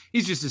Things.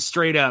 He's just a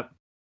straight up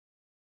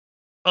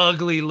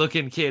ugly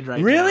looking kid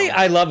right really? now.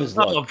 I love his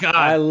look. Oh god,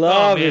 I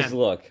love his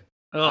look.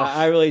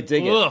 I really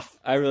dig it.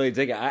 I really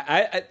dig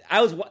it.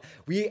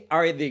 We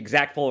are the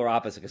exact polar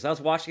opposite because I was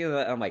watching it and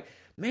I'm like,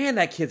 man,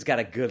 that kid's got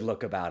a good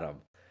look about him.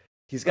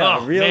 He's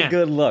got a real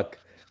good look.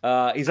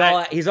 He's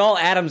all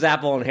Adam's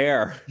apple and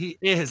hair. He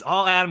is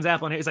all Adam's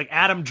apple and hair. He's like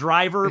Adam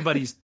Driver, but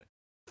he's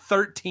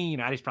 13.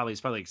 He's probably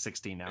like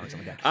 16 now or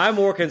something like that. I'm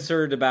more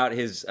concerned about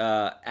his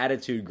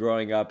attitude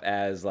growing up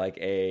as like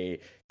a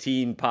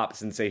teen pop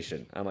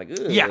sensation. I'm like,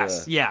 ugh.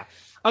 Yes, yeah.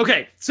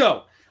 Okay,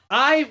 so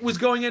I was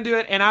going into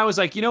it and I was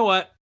like, you know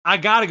what? I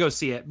gotta go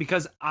see it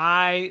because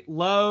I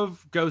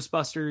love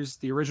Ghostbusters,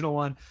 the original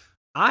one.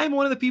 I'm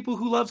one of the people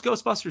who loves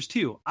Ghostbusters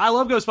too. I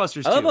love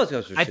Ghostbusters too. I love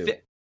Ghostbusters too.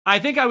 I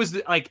think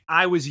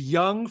I was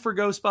young for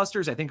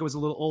Ghostbusters. I think I was a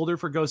little older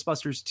for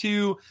Ghostbusters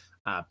 2,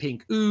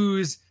 Pink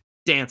Ooze,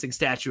 Dancing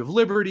Statue of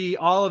Liberty,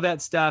 all of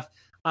that stuff.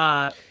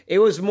 It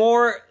was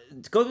more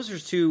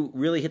Ghostbusters 2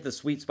 really hit the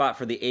sweet spot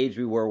for the age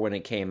we were when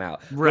it came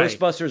out. Right.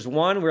 Ghostbusters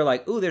 1, we were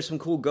like, ooh, there's some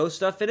cool ghost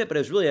stuff in it, but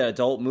it was really an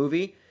adult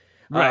movie.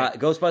 Right.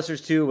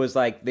 Ghostbusters 2 was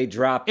like they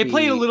dropped the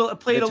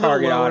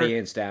target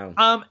audience down.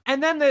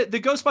 And then the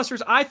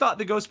Ghostbusters, I thought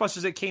the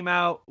Ghostbusters that came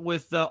out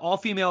with the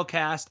all-female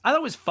cast, I thought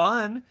it was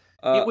fun.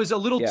 It was a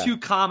little too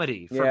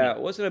comedy for me. I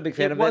wasn't a big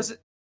fan of it.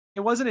 It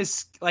wasn't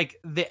as, like,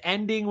 the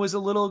ending was a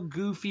little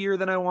goofier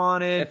than I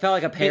wanted. It felt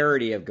like a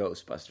parody of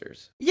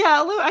Ghostbusters.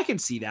 Yeah, I can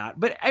see that.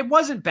 But it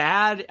wasn't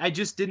bad. I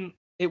just didn't,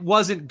 it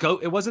wasn't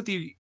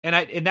the,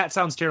 and that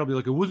sounds terrible,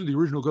 like, it wasn't the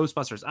original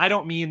Ghostbusters. I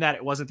don't mean that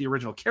it wasn't the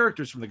original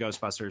characters from the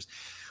Ghostbusters.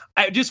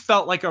 I just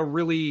felt like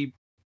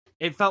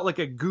it felt like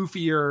a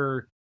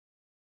goofier,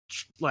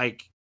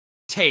 like,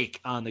 take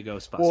on the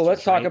Ghostbusters. Well,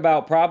 let's talk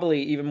about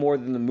probably even more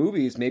than the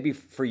movies, maybe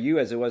for you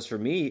as it was for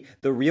me,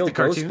 the real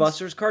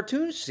Ghostbusters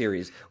cartoon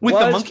series with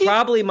was the monkey?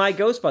 Probably my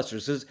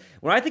Ghostbusters. Because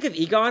when I think of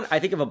Egon, I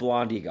think of a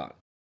blonde Egon.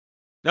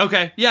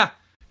 Okay, yeah,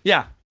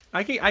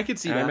 I could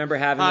see that. I remember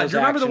having those. Do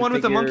you remember the one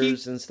with the monkey?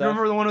 And stuff?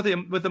 Remember the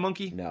one with the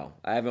monkey? No,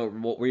 I haven't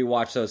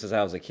rewatched those since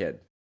I was a kid.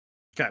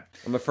 Okay,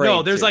 I'm afraid.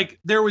 No,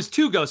 there was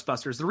two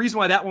Ghostbusters. The reason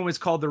why that one was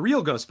called the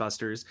real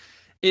Ghostbusters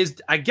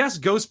is I guess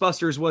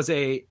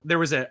Ghostbusters there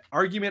was an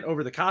argument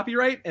over the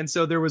copyright. And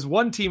so there was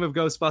one team of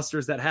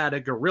Ghostbusters that had a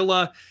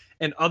gorilla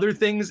and other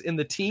things in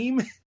the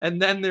team.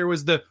 And then there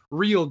was the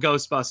real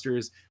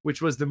Ghostbusters,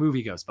 which was the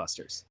movie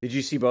Ghostbusters. Did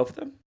you see both of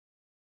them?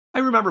 I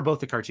remember both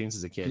the cartoons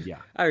as a kid. Yeah.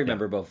 I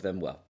remember both of them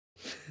well.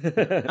 I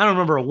don't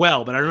remember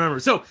well, but I remember.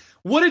 So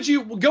what did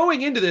you,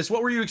 going into this,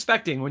 what were you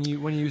expecting when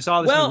you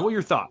saw this movie? What were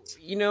your thoughts?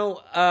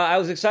 I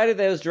was excited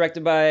that it was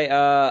directed by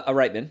a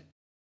Reitman.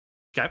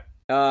 Okay.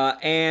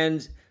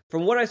 And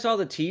from what I saw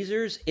the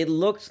teasers, it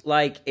looked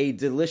like a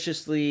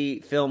deliciously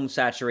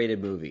film-saturated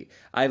movie.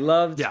 I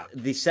loved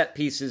the set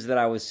pieces that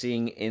I was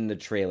seeing in the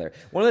trailer.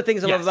 One of the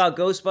things I love about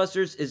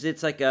Ghostbusters is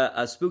it's like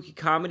a spooky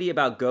comedy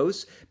about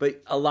ghosts,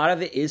 but a lot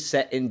of it is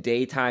set in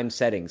daytime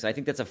settings. I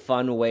think that's a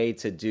fun way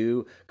to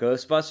do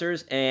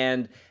Ghostbusters,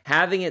 and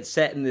having it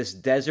set in this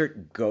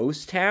desert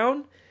ghost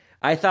town,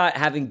 I thought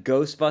having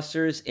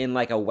Ghostbusters in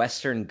like a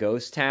Western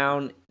ghost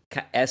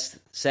town-esque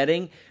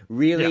setting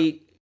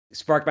really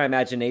sparked my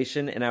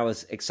imagination, and I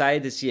was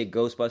excited to see a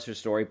Ghostbusters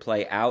story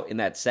play out in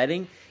that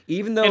setting,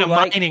 even though in a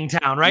mining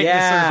town, right? Yeah,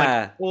 this sort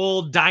of like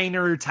old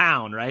diner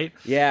town, right?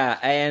 Yeah,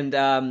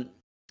 and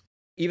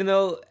even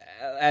though,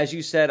 as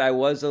you said, I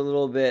was a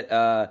little bit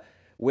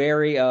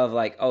wary of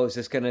like, oh, is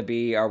this going to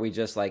be? Are we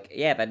just like,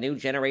 the new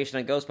generation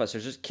of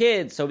Ghostbusters, just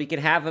kids, so we can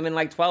have them in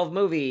like 12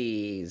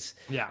 movies?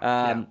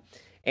 Yeah.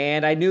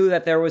 And I knew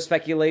that there was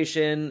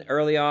speculation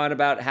early on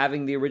about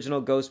having the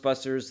original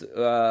Ghostbusters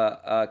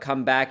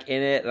come back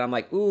in it. And I'm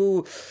like,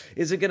 ooh,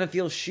 is it going to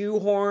feel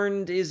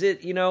shoehorned? Is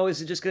it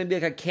just going to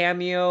be like a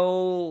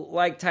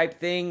cameo-like type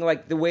thing?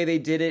 Like the way they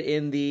did it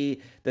in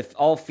the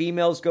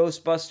all-females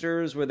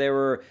Ghostbusters, where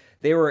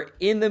they were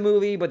in the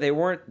movie, but they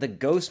weren't the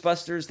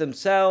Ghostbusters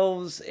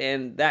themselves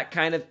and that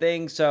kind of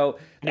thing. So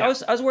I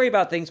was worried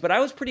about things, but I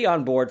was pretty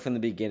on board from the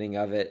beginning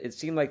of it. It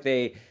seemed like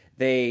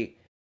they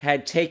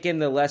had taken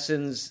the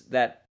lessons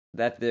that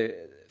the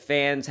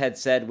fans had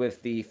said with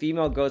the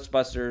female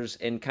Ghostbusters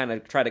and kind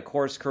of try to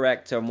course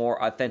correct to a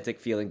more authentic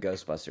feeling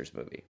Ghostbusters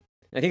movie.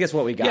 I think that's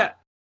what we got. Yeah,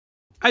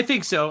 I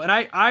think so. And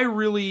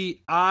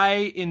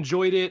I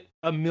enjoyed it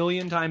a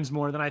million times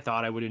more than I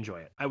thought I would enjoy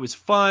it. It was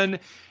fun.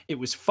 It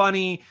was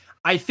funny.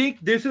 I think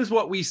this is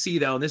what we see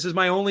though. And this is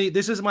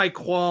my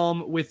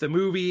qualm with the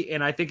movie.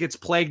 And I think it's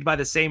plagued by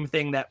the same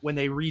thing that when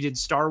they redid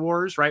Star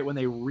Wars, right? When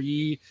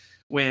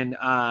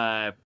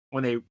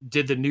they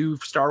did the new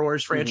Star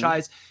Wars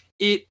franchise,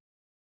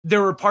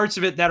 there were parts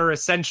of it that are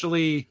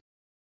essentially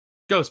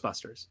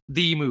Ghostbusters,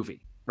 the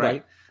movie,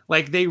 right?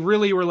 Like they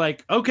really were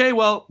like, okay,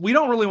 well, we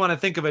don't really want to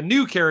think of a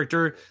new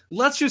character.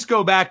 Let's just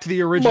go back to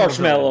the original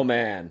Marshmallow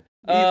Man.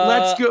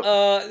 Let's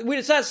go.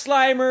 It's not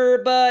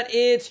Slimer, but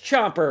it's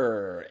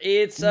Chomper.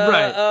 It's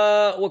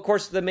of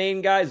course, the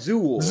main guy,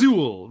 Zool.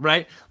 Zool,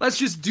 right? Let's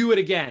just do it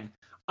again.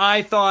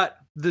 I thought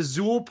the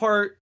Zool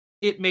part,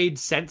 it made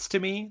sense to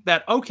me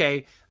that,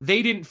 okay,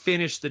 they didn't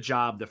finish the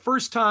job the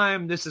first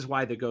time. This is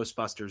why the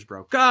Ghostbusters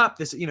broke up.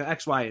 This,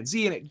 X, Y, and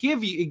Z, and it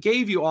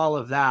gave you all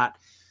of that.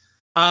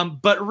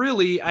 But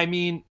really, I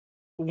mean,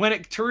 when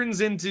it turns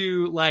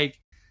into like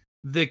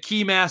the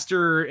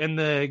Keymaster and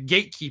the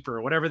Gatekeeper,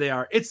 whatever they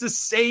are, it's the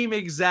same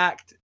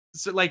exact.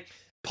 So like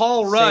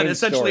Paul Rudd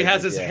essentially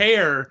has his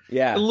hair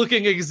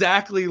looking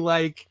exactly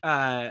like.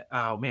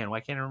 Oh man,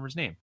 why can't I remember his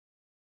name?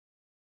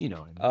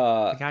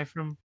 The guy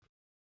from.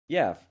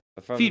 Yeah.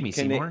 Feed Me,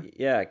 Seymour.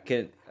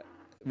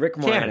 Rick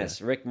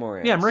Moranis. Rick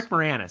Moranis. Yeah, Rick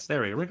Moranis.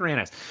 There we go, Rick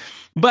Moranis.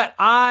 But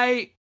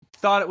I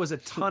thought it was a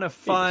ton of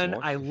fun.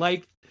 I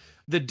liked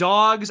the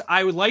dogs.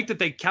 I would like that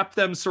they kept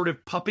them sort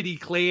of puppety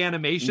clay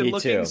animation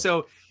looking, too.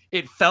 So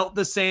it felt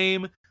the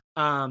same.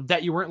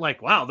 That you weren't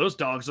like, wow, those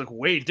dogs look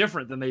way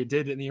different than they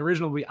did in the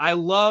original movie. I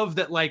love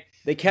that, like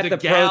they kept the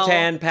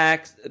proton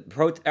packs,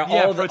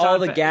 all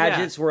the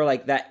gadgets were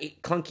like that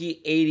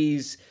clunky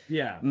 80s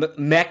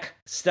mech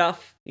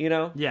stuff,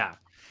 Yeah.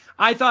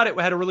 I thought it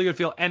had a really good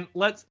feel. And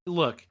let's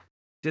look,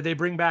 did they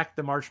bring back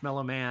the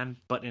Marshmallow Man,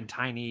 but in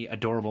tiny,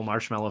 adorable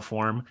marshmallow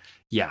form?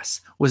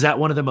 Yes. Was that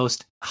one of the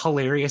most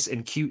hilarious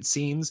and cute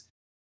scenes?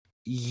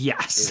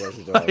 Yes. It was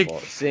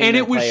adorable. And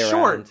it was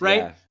short,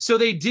 right? Yeah. So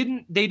they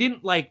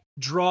didn't like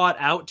draw it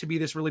out to be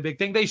this really big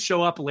thing. They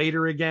show up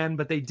later again,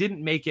 but they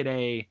didn't make it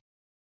a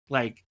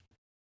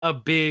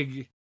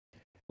big.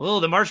 Well,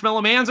 the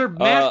Marshmallow Mans are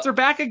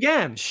back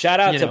again.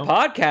 Shout out to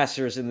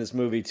podcasters in this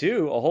movie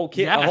too. A whole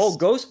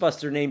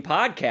Ghostbuster named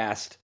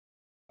Podcast.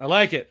 I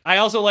like it. I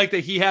also like that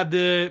he had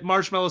the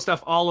marshmallow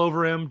stuff all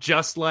over him,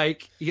 just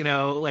like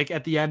like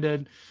at the end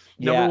of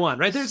number one.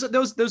 Right? There's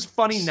those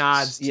funny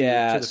nods to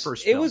the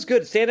first film. It was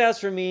good. Standouts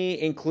for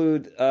me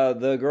include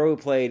the girl who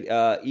played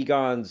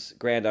Egon's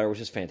granddaughter,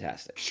 which is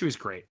fantastic. She was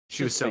great.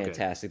 She was so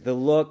fantastic. The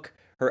look.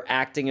 Her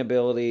acting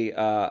ability,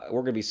 we're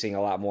going to be seeing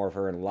a lot more of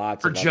her in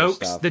lots of jokes.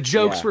 Other stuff. The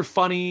jokes were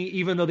funny,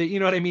 even though you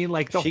know what I mean?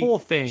 Like the whole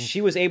thing. She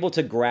was able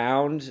to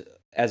ground,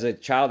 as a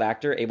child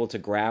actor,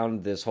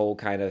 this whole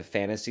kind of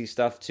fantasy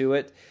stuff to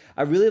it.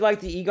 I really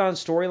liked the Egon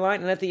storyline,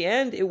 and at the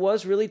end, it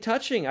was really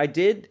touching. I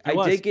did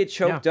get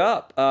choked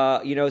up,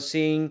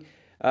 seeing,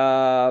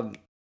 not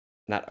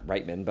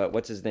Reitman, but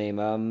what's his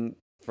name?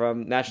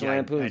 from National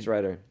Lampoon's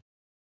writer.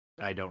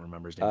 I don't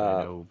remember his name, but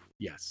I know.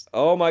 Yes.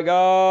 Oh my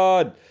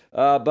God!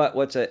 But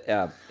what's it?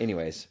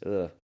 Anyways.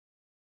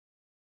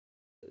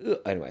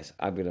 Anyways,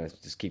 I'm gonna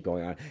just keep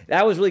going on.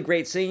 That was really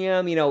great seeing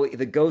him. You know,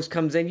 the ghost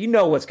comes in. You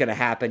know what's gonna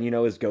happen. You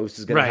know his ghost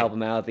is gonna help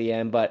him out at the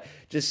end. But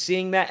just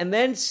seeing that, and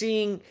then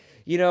seeing,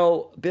 you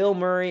know, Bill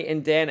Murray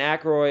and Dan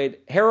Aykroyd,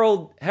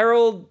 Harold.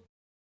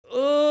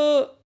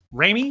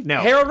 Raimi?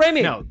 No. Harold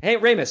Ramis. No. Hey,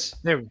 Ramis.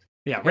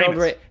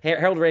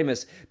 Harold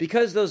Ramis.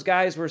 Because those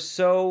guys were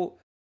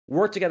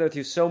worked together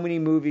through so many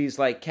movies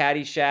like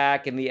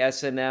Caddyshack and the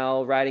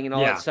SNL writing and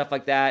all that stuff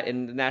like that,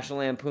 and the National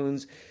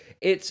Lampoons.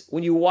 It's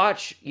when you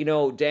watch, you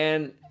know,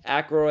 Dan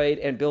Aykroyd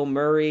and Bill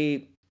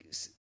Murray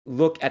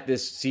look at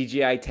this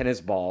CGI tennis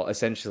ball,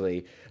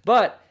 essentially.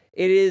 But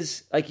it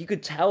is, like, you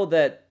could tell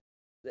that,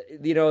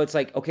 you know, it's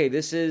like, okay,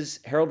 this is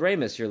Harold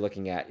Ramis you're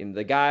looking at, and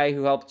the guy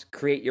who helped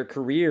create your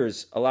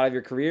careers, a lot of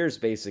your careers,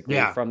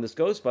 basically, from this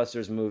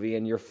Ghostbusters movie,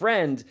 and your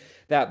friend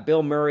that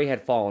Bill Murray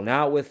had fallen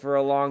out with for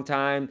a long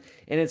time.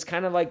 And it's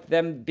kind of like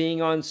them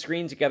being on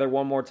screen together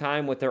one more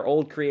time with their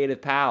old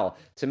creative pal.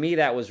 To me,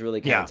 that was really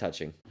kind of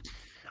touching.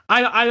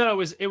 I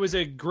thought it was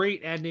a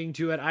great ending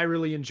to it. I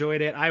really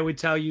enjoyed it. I would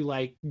tell you,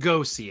 like,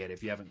 go see it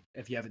if you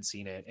haven't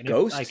seen it. And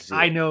go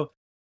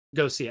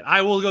see it.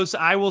 I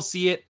will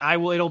see it.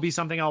 It'll be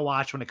something I'll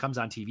watch when it comes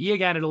on TV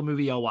again. It'll be a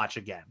movie I'll watch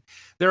again.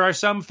 There are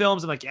some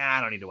films I'm like,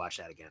 I don't need to watch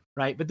that again.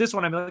 Right. But this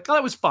one I'm like, oh,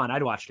 that was fun.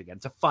 I'd watch it again.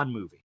 It's a fun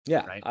movie.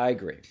 Yeah. Right? I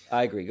agree.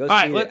 Go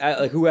see it.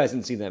 Like, who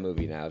hasn't seen that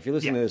movie now? If you're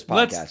listening to this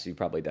podcast, you've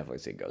probably definitely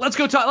seen Ghost. Let's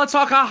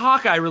talk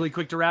Hawkeye really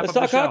quick to wrap up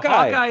the show.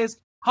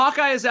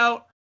 Hawkeye is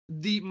out.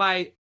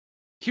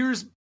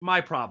 Here's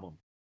my problem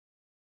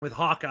with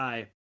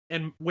Hawkeye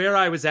and where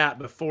I was at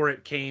before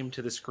it came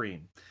to the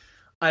screen.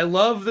 I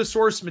love the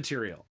source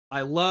material.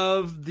 I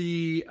love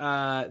the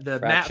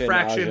Matt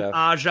Fraction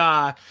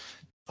Aja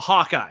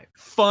Hawkeye.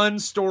 Fun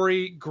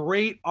story,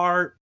 great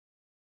art,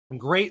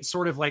 great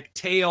sort of like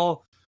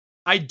tale.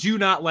 I do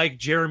not like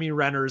Jeremy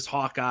Renner's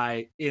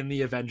Hawkeye in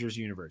the Avengers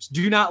universe.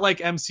 Do not like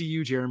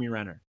MCU Jeremy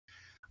Renner.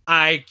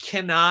 I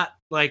cannot,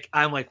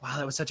 I'm like, wow,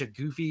 that was such a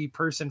goofy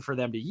person for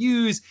them to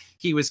use.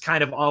 He was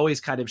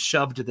always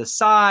shoved to the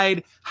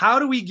side. How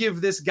do we give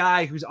this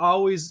guy who's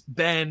always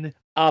been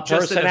a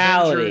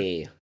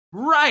personality?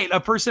 Right, a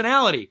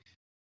personality.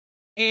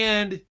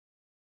 And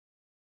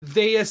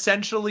they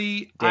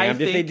essentially,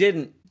 Damned if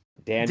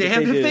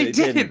they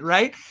didn't,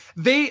 right?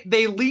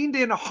 They leaned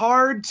in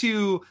hard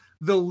to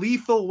the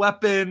Lethal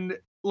Weapon,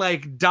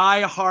 like,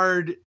 Die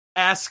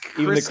Hard-esque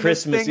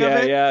Christmas thing of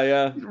it.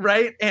 Yeah.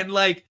 Right? And,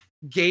 like,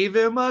 gave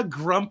him a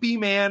grumpy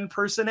man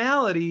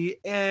personality.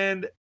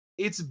 And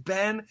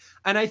and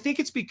I think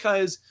it's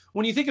because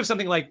when you think of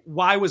something like,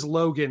 why was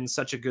Logan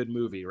such a good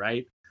movie,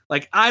 right?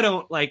 Like,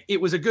 it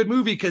was a good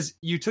movie because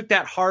you took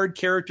that hard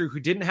character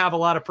who didn't have a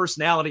lot of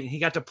personality and he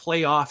got to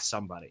play off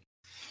somebody.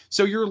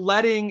 So you're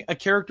letting a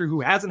character who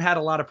hasn't had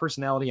a lot of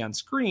personality on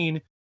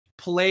screen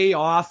play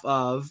off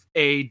of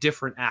a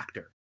different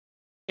actor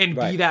and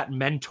be that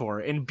mentor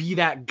and be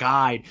that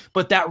guide,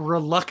 but that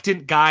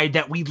reluctant guide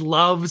that we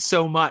love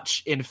so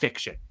much in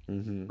fiction.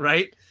 Mm-hmm.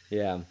 Right?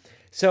 Yeah.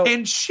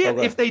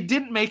 If they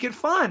didn't make it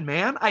fun,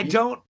 man,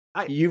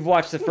 you've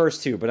watched the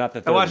first two, but not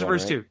the third one. I watched the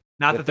first two.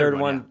 Not the third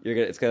one.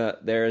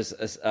 There's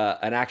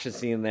an action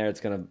scene in there.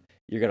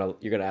 You're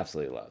gonna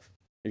absolutely love.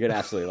 You're gonna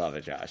absolutely love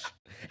it, Josh.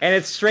 And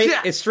it's straight.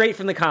 Yeah. It's straight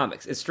from the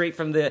comics. It's straight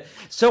from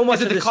so much.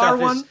 Is it of the car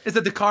one? Is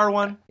it the car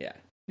one?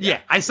 Yeah.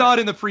 I saw it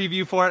in the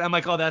preview for it. I'm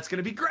like, oh, that's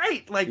gonna be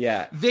great. Like,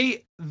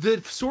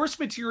 the source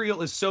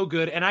material is so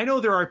good, and I know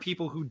there are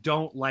people who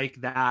don't like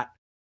that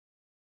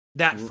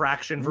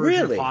Fraction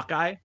version of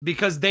Hawkeye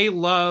because they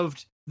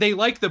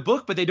like the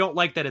book, but they don't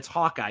like that it's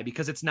Hawkeye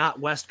because it's not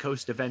West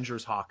Coast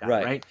Avengers Hawkeye,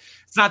 right?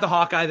 It's not the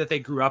Hawkeye that they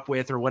grew up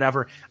with or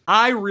whatever.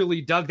 I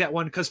really dug that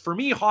one because for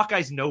me,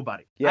 Hawkeye's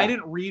nobody. Yeah. I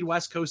didn't read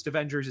West Coast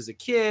Avengers as a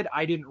kid.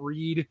 I didn't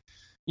read,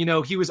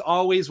 he was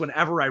always,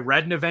 whenever I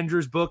read an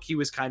Avengers book, he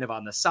was kind of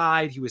on the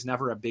side. He was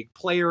never a big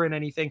player in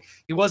anything.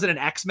 He wasn't an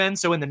X-Men,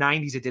 so in the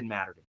 90s, it didn't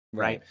matter to me,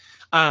 right?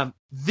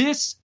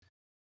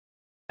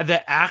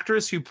 The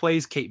actress who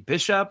plays Kate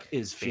Bishop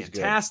is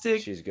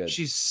fantastic. She's good.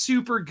 She's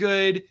super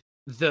good.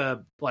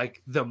 The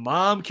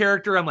mom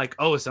character, I'm like,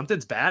 oh,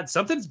 something's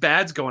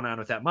bad's going on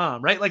with that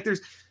mom, right? Like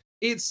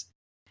it's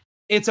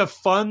a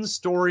fun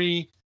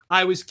story.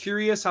 I was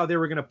curious how they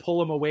were going to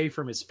pull him away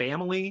from his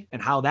family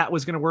and how that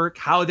was going to work.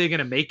 How are they going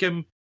to make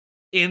him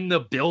in the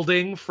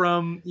building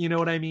from, you know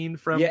what I mean?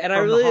 And I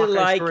really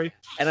like, story.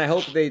 And I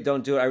hope they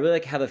don't do it. I really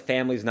like how the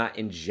family's not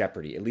in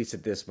jeopardy, at least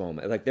at this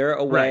moment. Like they're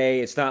away.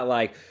 Right. It's not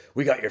like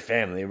we got your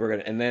family.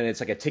 And then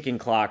it's like a ticking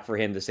clock for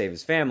him to save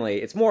his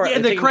family. It's more a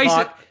ticking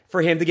clock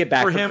for him to get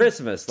back for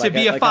Christmas. To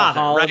be a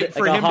father, right?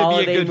 For him to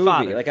be a good movie,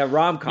 father. Like a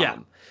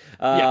rom-com.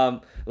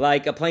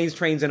 Like a Planes,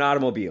 Trains, and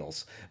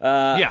Automobiles.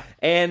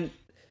 And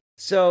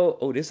so,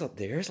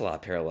 there's a lot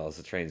of parallels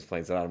to Trains,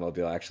 Planes, and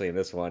Automobile, actually, in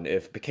this one,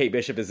 if Kate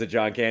Bishop is a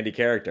John Candy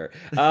character.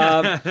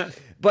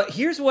 But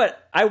here's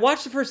what, I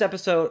watched the first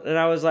episode, and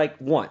I was like,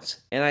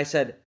 once, and I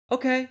said,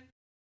 okay,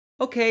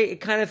 okay, it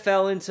kind of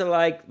fell into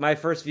like my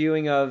first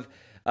viewing of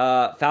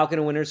Falcon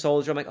and Winter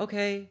Soldier. I'm like,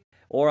 okay,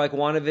 or like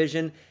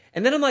WandaVision,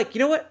 and then I'm like, you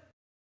know what?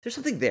 There's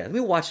something there. Let me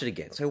watch it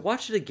again. So I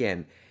watched it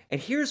again, and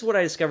here's what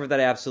I discovered that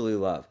I absolutely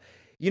love.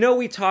 You know,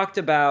 we talked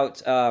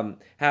about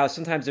how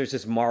sometimes there's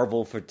this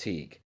Marvel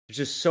fatigue. There's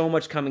just so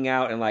much coming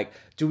out, and like,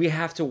 do we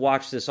have to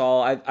watch this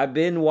all? I've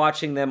been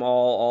watching them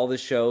all the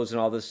shows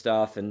and all this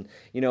stuff, and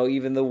you know,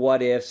 even the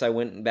what ifs. I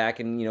went back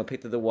and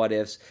picked up the what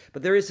ifs.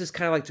 But there is this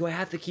kind of like, do I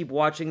have to keep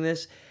watching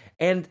this?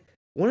 And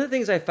one of the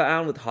things I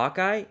found with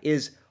Hawkeye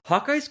is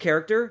Hawkeye's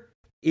character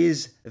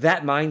is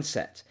that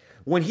mindset.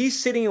 When he's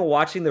sitting and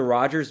watching the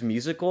Rogers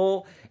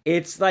musical,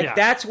 it's like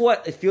that's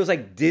what it feels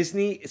like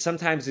Disney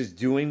sometimes is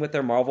doing with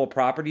their Marvel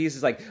properties.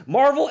 Is like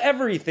Marvel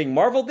everything,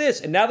 Marvel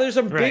this, and now there's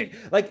a big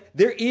like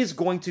there is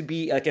going to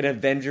be like an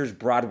Avengers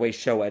Broadway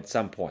show at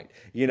some point,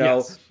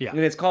 and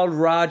it's called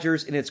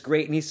Rogers, and it's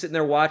great, and he's sitting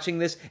there watching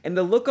this, and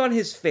the look on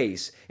his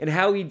face and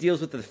how he deals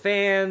with the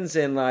fans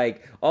and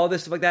like all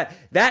this stuff like that.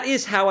 That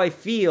is how I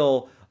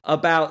feel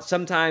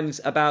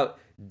sometimes about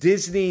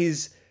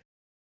Disney's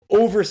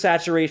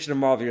oversaturation of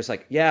Marvel. You're just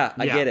like,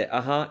 I get it.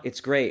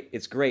 It's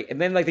great. And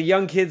then like the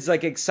young kids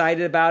like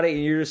excited about it,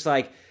 and you're just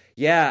like,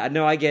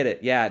 no, I get it.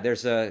 Yeah,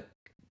 there's a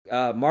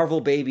Marvel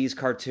Babies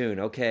cartoon.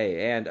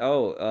 Okay, and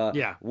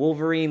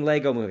Wolverine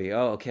Lego movie.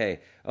 Oh, okay,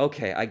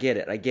 I get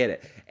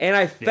it. And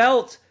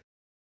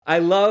I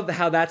love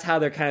how that's how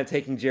they're kind of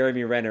taking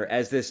Jeremy Renner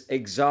as this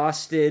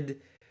exhausted,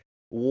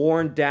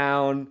 worn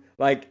down,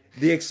 like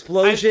the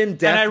explosion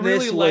deafness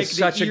really was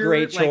such a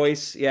great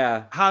choice.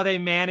 How they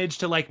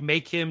managed to like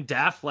make him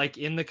deaf, like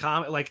in the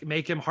comic, like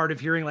make him hard of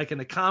hearing, like in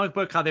the comic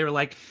book, how they were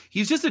like,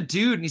 he's just a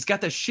dude and he's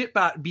got the shit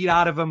beat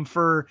out of him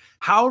for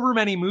however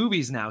many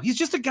movies now. He's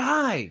just a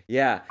guy.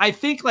 Yeah. I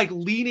think like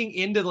leaning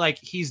into like,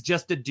 he's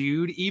just a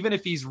dude, even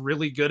if he's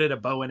really good at a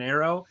bow and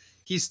arrow,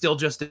 he's still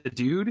just a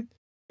dude,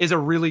 is a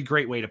really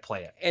great way to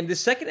play it. And the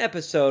second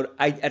episode,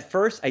 at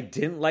first I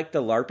didn't like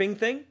the LARPing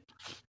thing.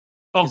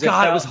 Oh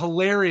God, it was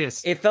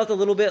hilarious. It felt a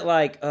little bit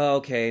like, oh,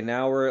 okay,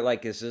 now we're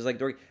like, this is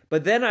like,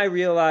 but then I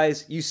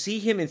realized you see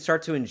him and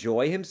start to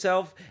enjoy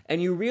himself,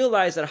 and you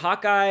realize that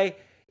Hawkeye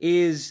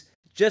is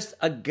just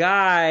a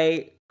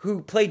guy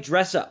who played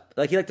dress up.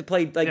 Like he liked to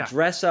play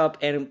dress up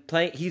and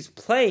he's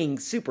playing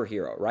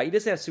superhero, right? He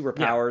doesn't have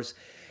superpowers.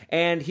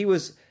 And he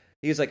was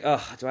like,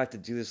 oh, do I have to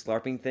do this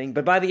LARPing thing?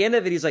 But by the end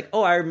of it, he's like,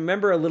 oh, I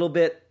remember a little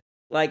bit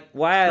like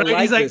why I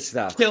like this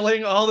stuff.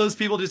 Killing all those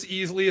people just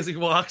easily as he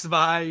walks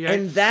by. Yeah.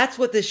 And that's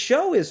what this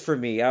show is for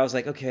me. I was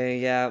like,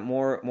 okay,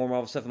 more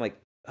Marvel stuff. I'm like,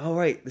 all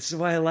right, this is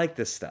why I like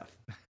this stuff.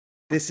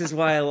 This is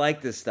why I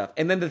like this stuff.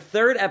 And then the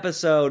third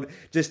episode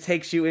just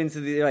takes you into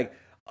the like,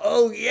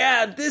 oh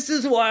yeah, this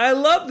is why I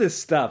love this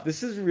stuff.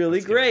 This is really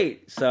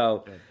great.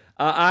 So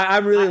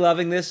I'm really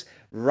loving this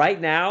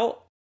right now.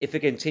 If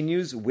it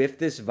continues with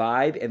this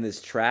vibe and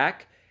this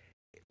track,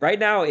 right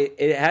now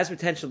it has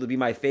potential to be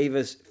my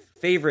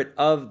favorite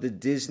of the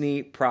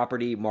Disney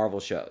property Marvel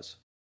shows.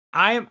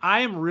 I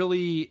am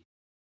really,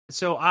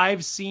 so I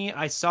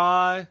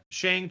saw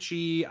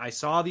Shang-Chi, I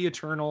saw the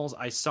Eternals,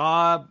 I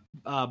saw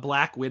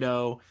Black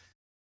Widow.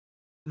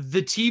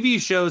 The TV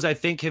shows I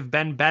think have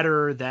been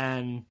better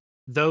than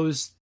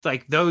those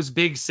big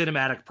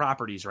cinematic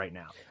properties right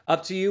now.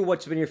 Up to you.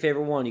 What's been your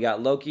favorite one? You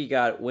got Loki, you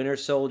got Winter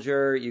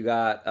Soldier, you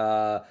got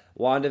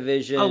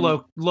WandaVision.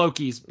 Oh,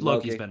 Loki's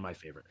been my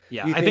favorite.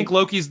 Yeah, I think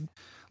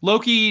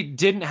Loki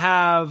didn't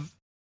have,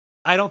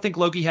 I don't think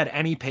Loki had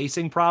any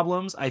pacing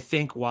problems. I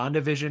think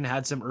WandaVision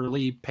had some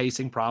early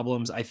pacing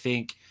problems. I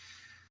think,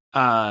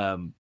 I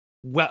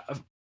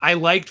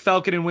liked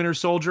Falcon and Winter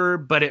Soldier,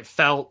 but it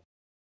felt,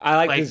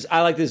 I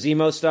like the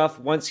Zemo stuff.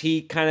 Once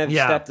he kind of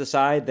stepped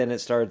aside, then it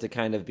started to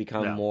kind of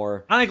become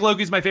more. I think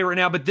Loki's my favorite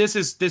now, but this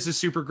is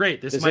super great.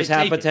 Does this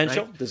have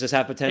potential? Right? Does this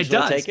have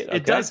potential to take it? Okay.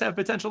 It does have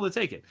potential to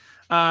take it.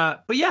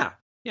 But yeah,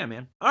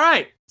 man. All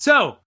right.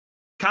 So,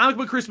 comic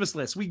book Christmas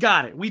list. We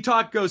got it. We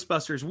talked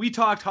Ghostbusters. We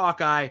talked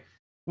Hawkeye.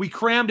 We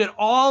crammed it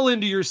all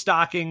into your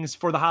stockings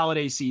for the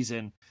holiday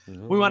season.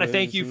 We want to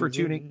thank you for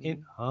tuning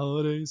in.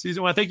 Holiday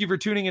season. We want to thank you for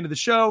tuning into the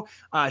show.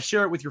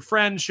 Share it with your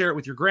friends. Share it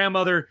with your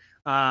grandmother.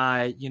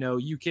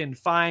 You can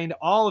find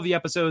all of the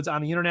episodes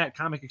on the internet,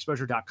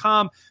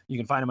 comicexposure.com. You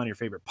can find them on your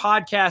favorite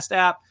podcast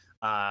app.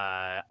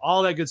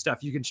 All that good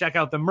stuff. You can check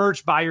out the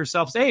merch, buy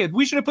yourself. Hey,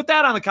 we should have put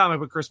that on the comic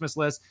book Christmas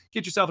list.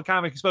 Get yourself a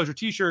Comic Exposure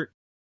t-shirt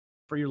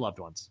for your loved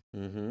ones.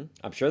 Mm-hmm.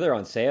 I'm sure they're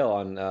on sale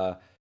on.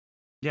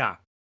 Yeah,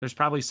 there's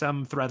probably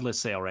some Threadless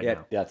sale right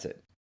now. Yeah, that's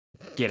it.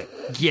 Get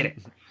it.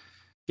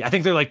 Yeah, I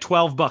think they're like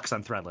 $12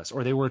 on Threadless,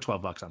 or they were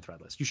 $12 on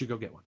Threadless. You should go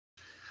get one.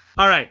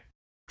 All right.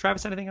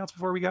 Travis, anything else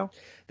before we go?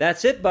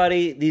 That's it,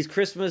 buddy. These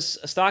Christmas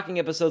stocking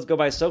episodes go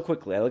by so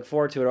quickly. I look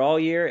forward to it all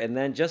year, and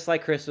then just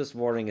like Christmas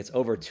morning, it's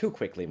over too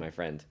quickly, my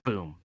friend.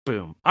 Boom.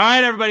 All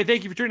right, everybody.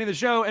 Thank you for tuning in the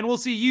show, and we'll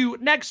see you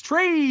next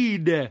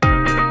trade.